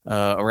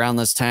around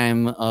this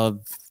time of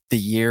the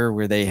year,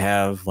 where they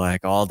have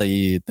like all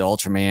the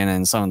Ultraman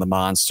and some of the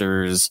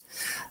monsters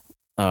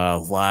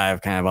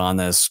live kind of on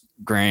this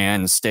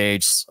grand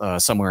stage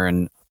somewhere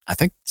in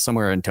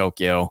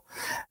Tokyo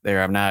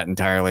there. I'm not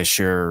entirely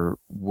sure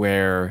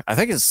where. I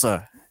think it's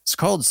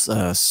called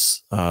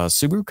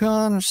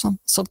Subucon or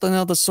something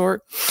of the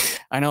sort.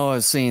 I know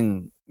I've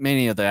seen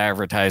many of the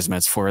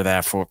advertisements for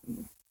that for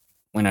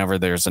whenever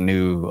there's a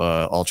new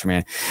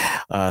Ultraman.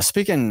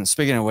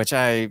 Speaking of which,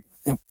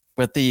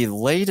 with the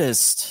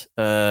latest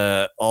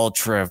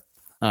Ultra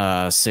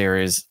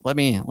series, let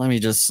me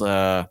just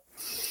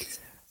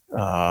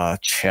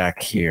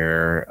check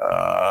here.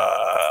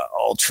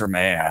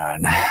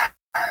 Ultraman.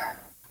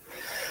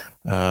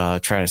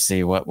 Try to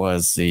see what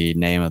was the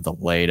name of the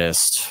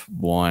latest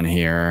one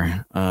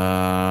here.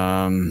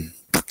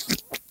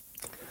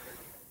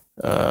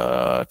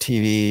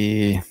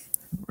 TV.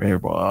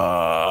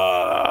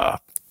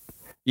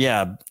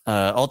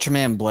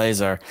 Ultraman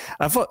Blazar.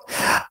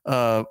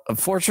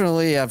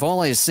 Unfortunately, I've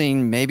only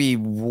seen maybe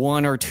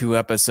one or two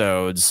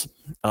episodes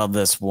of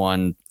this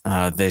one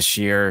this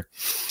year,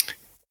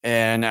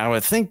 and I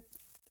would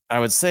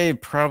say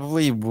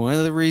probably one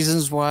of the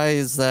reasons why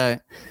is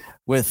that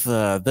with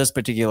this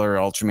particular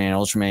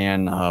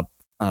Ultraman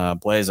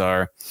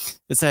Blazar,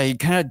 is that he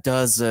kind of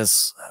does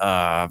this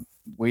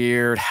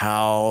weird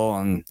howl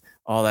and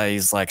all that.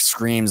 He's like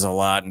screams a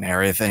lot and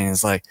everything.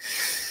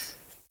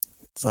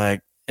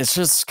 It's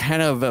just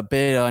kind of a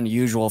bit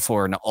unusual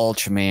for an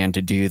Ultraman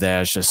to do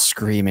that. It's just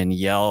scream and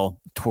yell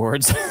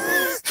towards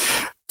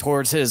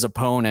his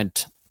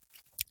opponent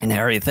and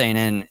everything.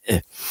 And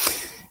it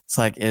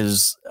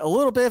was a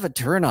little bit of a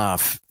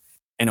turnoff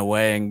in a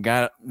way, and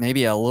got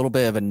maybe a little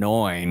bit of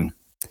annoying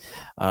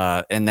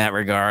in that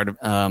regard.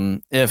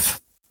 If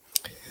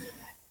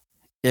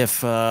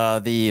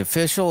the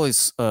official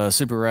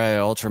Super Rai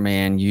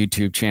Ultraman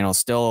YouTube channel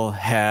still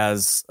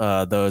has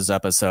those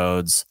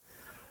episodes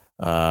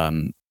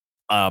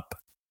up,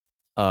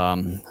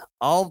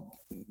 I'll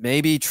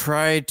maybe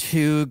try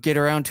to get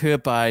around to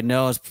it, but I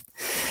know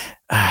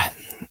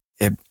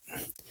it's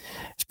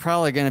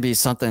probably going to be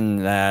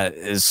something that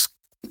is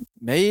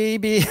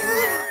maybe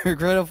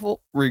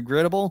regrettable,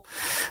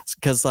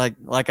 because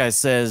like I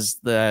says,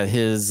 that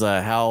his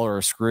howl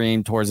or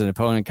scream towards an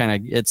opponent kind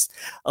of, it's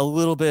a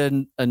little bit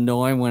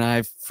annoying. When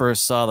I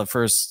first saw the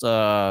first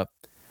one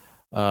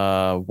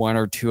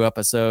or two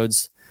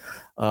episodes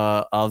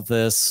of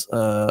this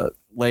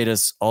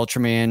latest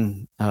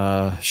Ultraman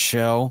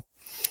show,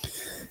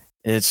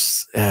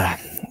 it's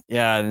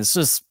it's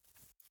just,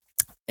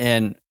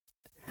 and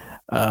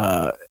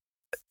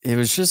it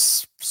was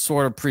just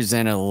sort of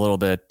presented a little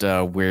bit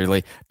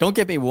weirdly. Don't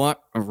get me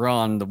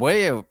wrong. The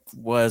way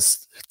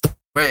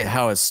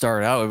how it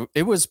started out,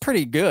 it was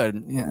pretty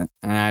good. Yeah.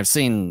 And I've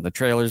seen the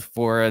trailers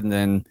for it, and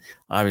then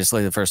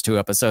obviously the first two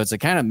episodes, it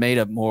kind of made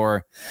it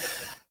more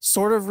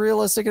sort of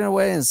realistic in a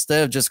way,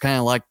 instead of just kind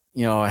of like,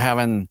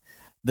 having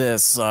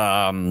this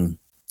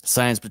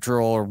Science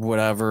Patrol or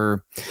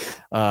whatever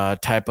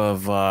type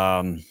of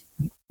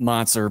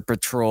Monster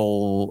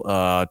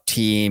Patrol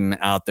team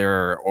out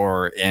there,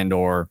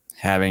 or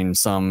having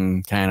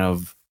some kind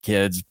of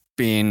kids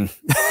being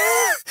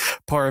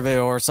part of it,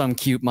 or some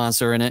cute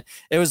monster in it.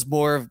 It was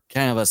more of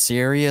kind of a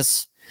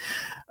serious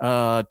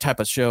type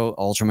of show,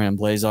 Ultraman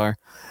Blazar.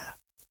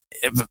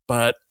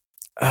 But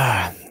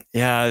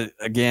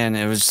again,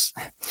 it was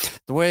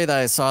the way that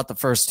I saw it the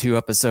first two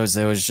episodes,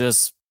 it was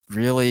just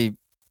really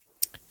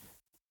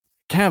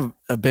kind of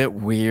a bit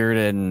weird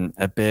and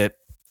a bit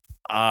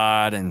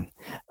odd and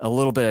a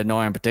little bit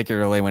annoying,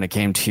 particularly when it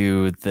came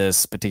to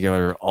this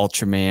particular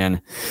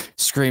Ultraman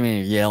screaming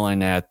and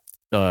yelling at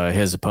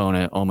his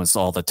opponent almost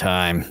all the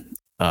time.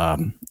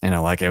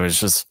 Like it was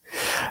just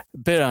a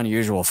bit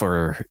unusual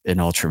for an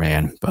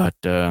Ultraman, but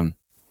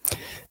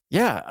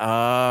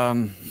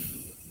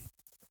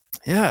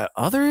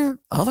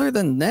other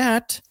than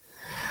that,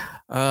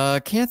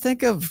 can't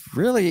think of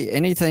really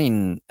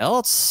anything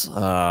else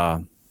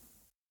to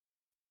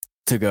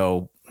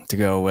go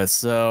with.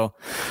 So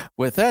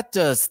with that,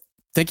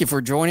 thank you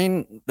for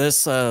joining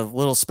this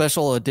little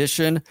special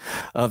edition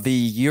of the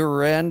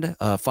year-end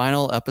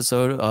final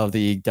episode of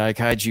the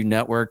Daikaiju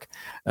Network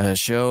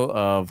show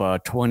of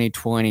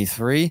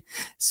 2023.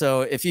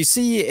 So if you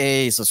see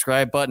a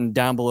subscribe button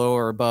down below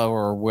or above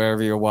or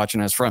wherever you're watching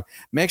us from,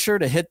 make sure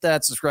to hit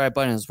that subscribe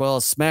button as well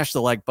as smash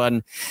the like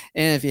button.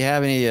 And if you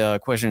have any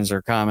questions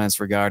or comments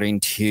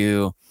regarding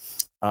to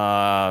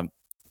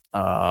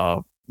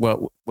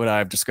what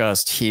I've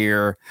discussed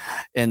here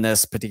in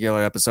this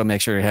particular episode, make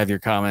sure to have your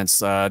comments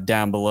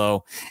down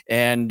below.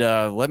 And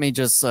let me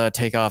just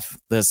take off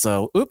this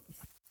little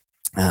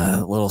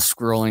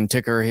scrolling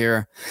ticker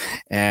here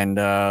and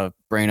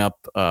bring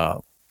up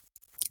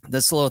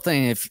this little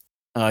thing. If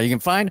you can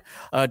find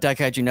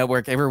Daikaiju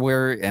Network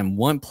everywhere in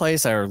one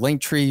place, our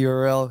link tree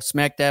URL,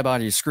 smack dab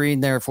on your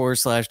screen there,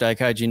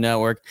 /Daikaiju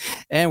Network.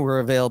 And we're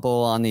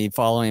available on the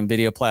following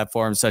video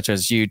platforms such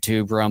as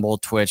YouTube, Rumble,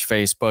 Twitch,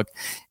 Facebook,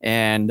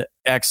 and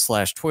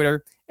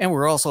X/Twitter. And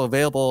we're also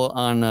available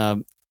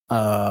on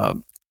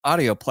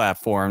audio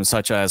platforms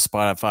such as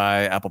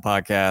Spotify, Apple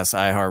Podcasts,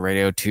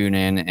 iHeartRadio,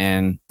 TuneIn,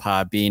 and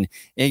Podbean.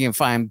 And you can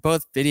find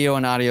both video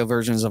and audio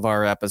versions of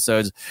our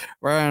episodes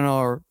right on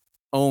our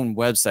own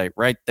website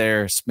right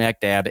there,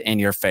 smack dab in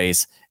your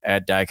face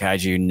at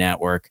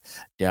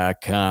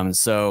daikaijunetwork.com.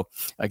 So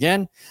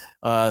again,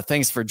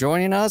 thanks for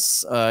joining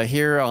us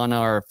here on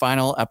our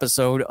final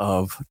episode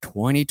of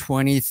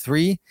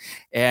 2023,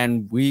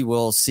 and we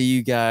will see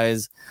you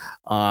guys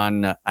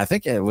on, I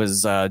think it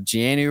was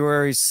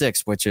January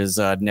 6th, which is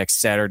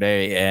next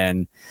Saturday,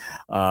 and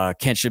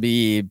Kent should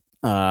be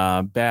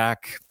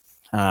back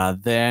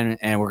then,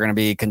 and we're going to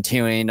be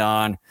continuing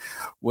on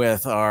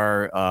with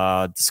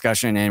our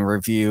discussion and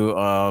review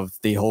of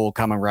the whole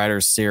Kamen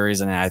Riders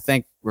series, and I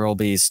think we'll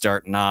be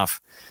starting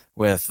off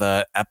with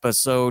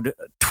episode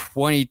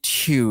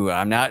 22.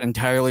 I'm not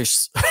entirely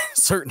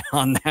certain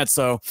on that,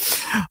 so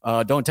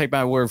don't take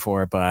my word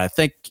for it, but I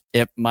think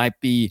it might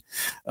be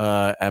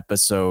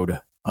episode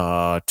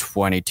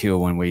 22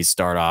 when we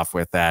start off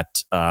with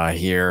that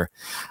here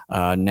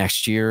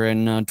next year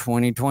in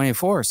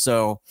 2024.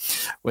 So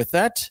with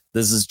that,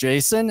 this is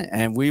Jason,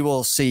 and we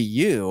will see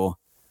you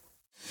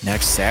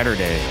next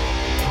Saturday.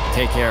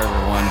 Take care,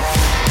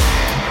 everyone.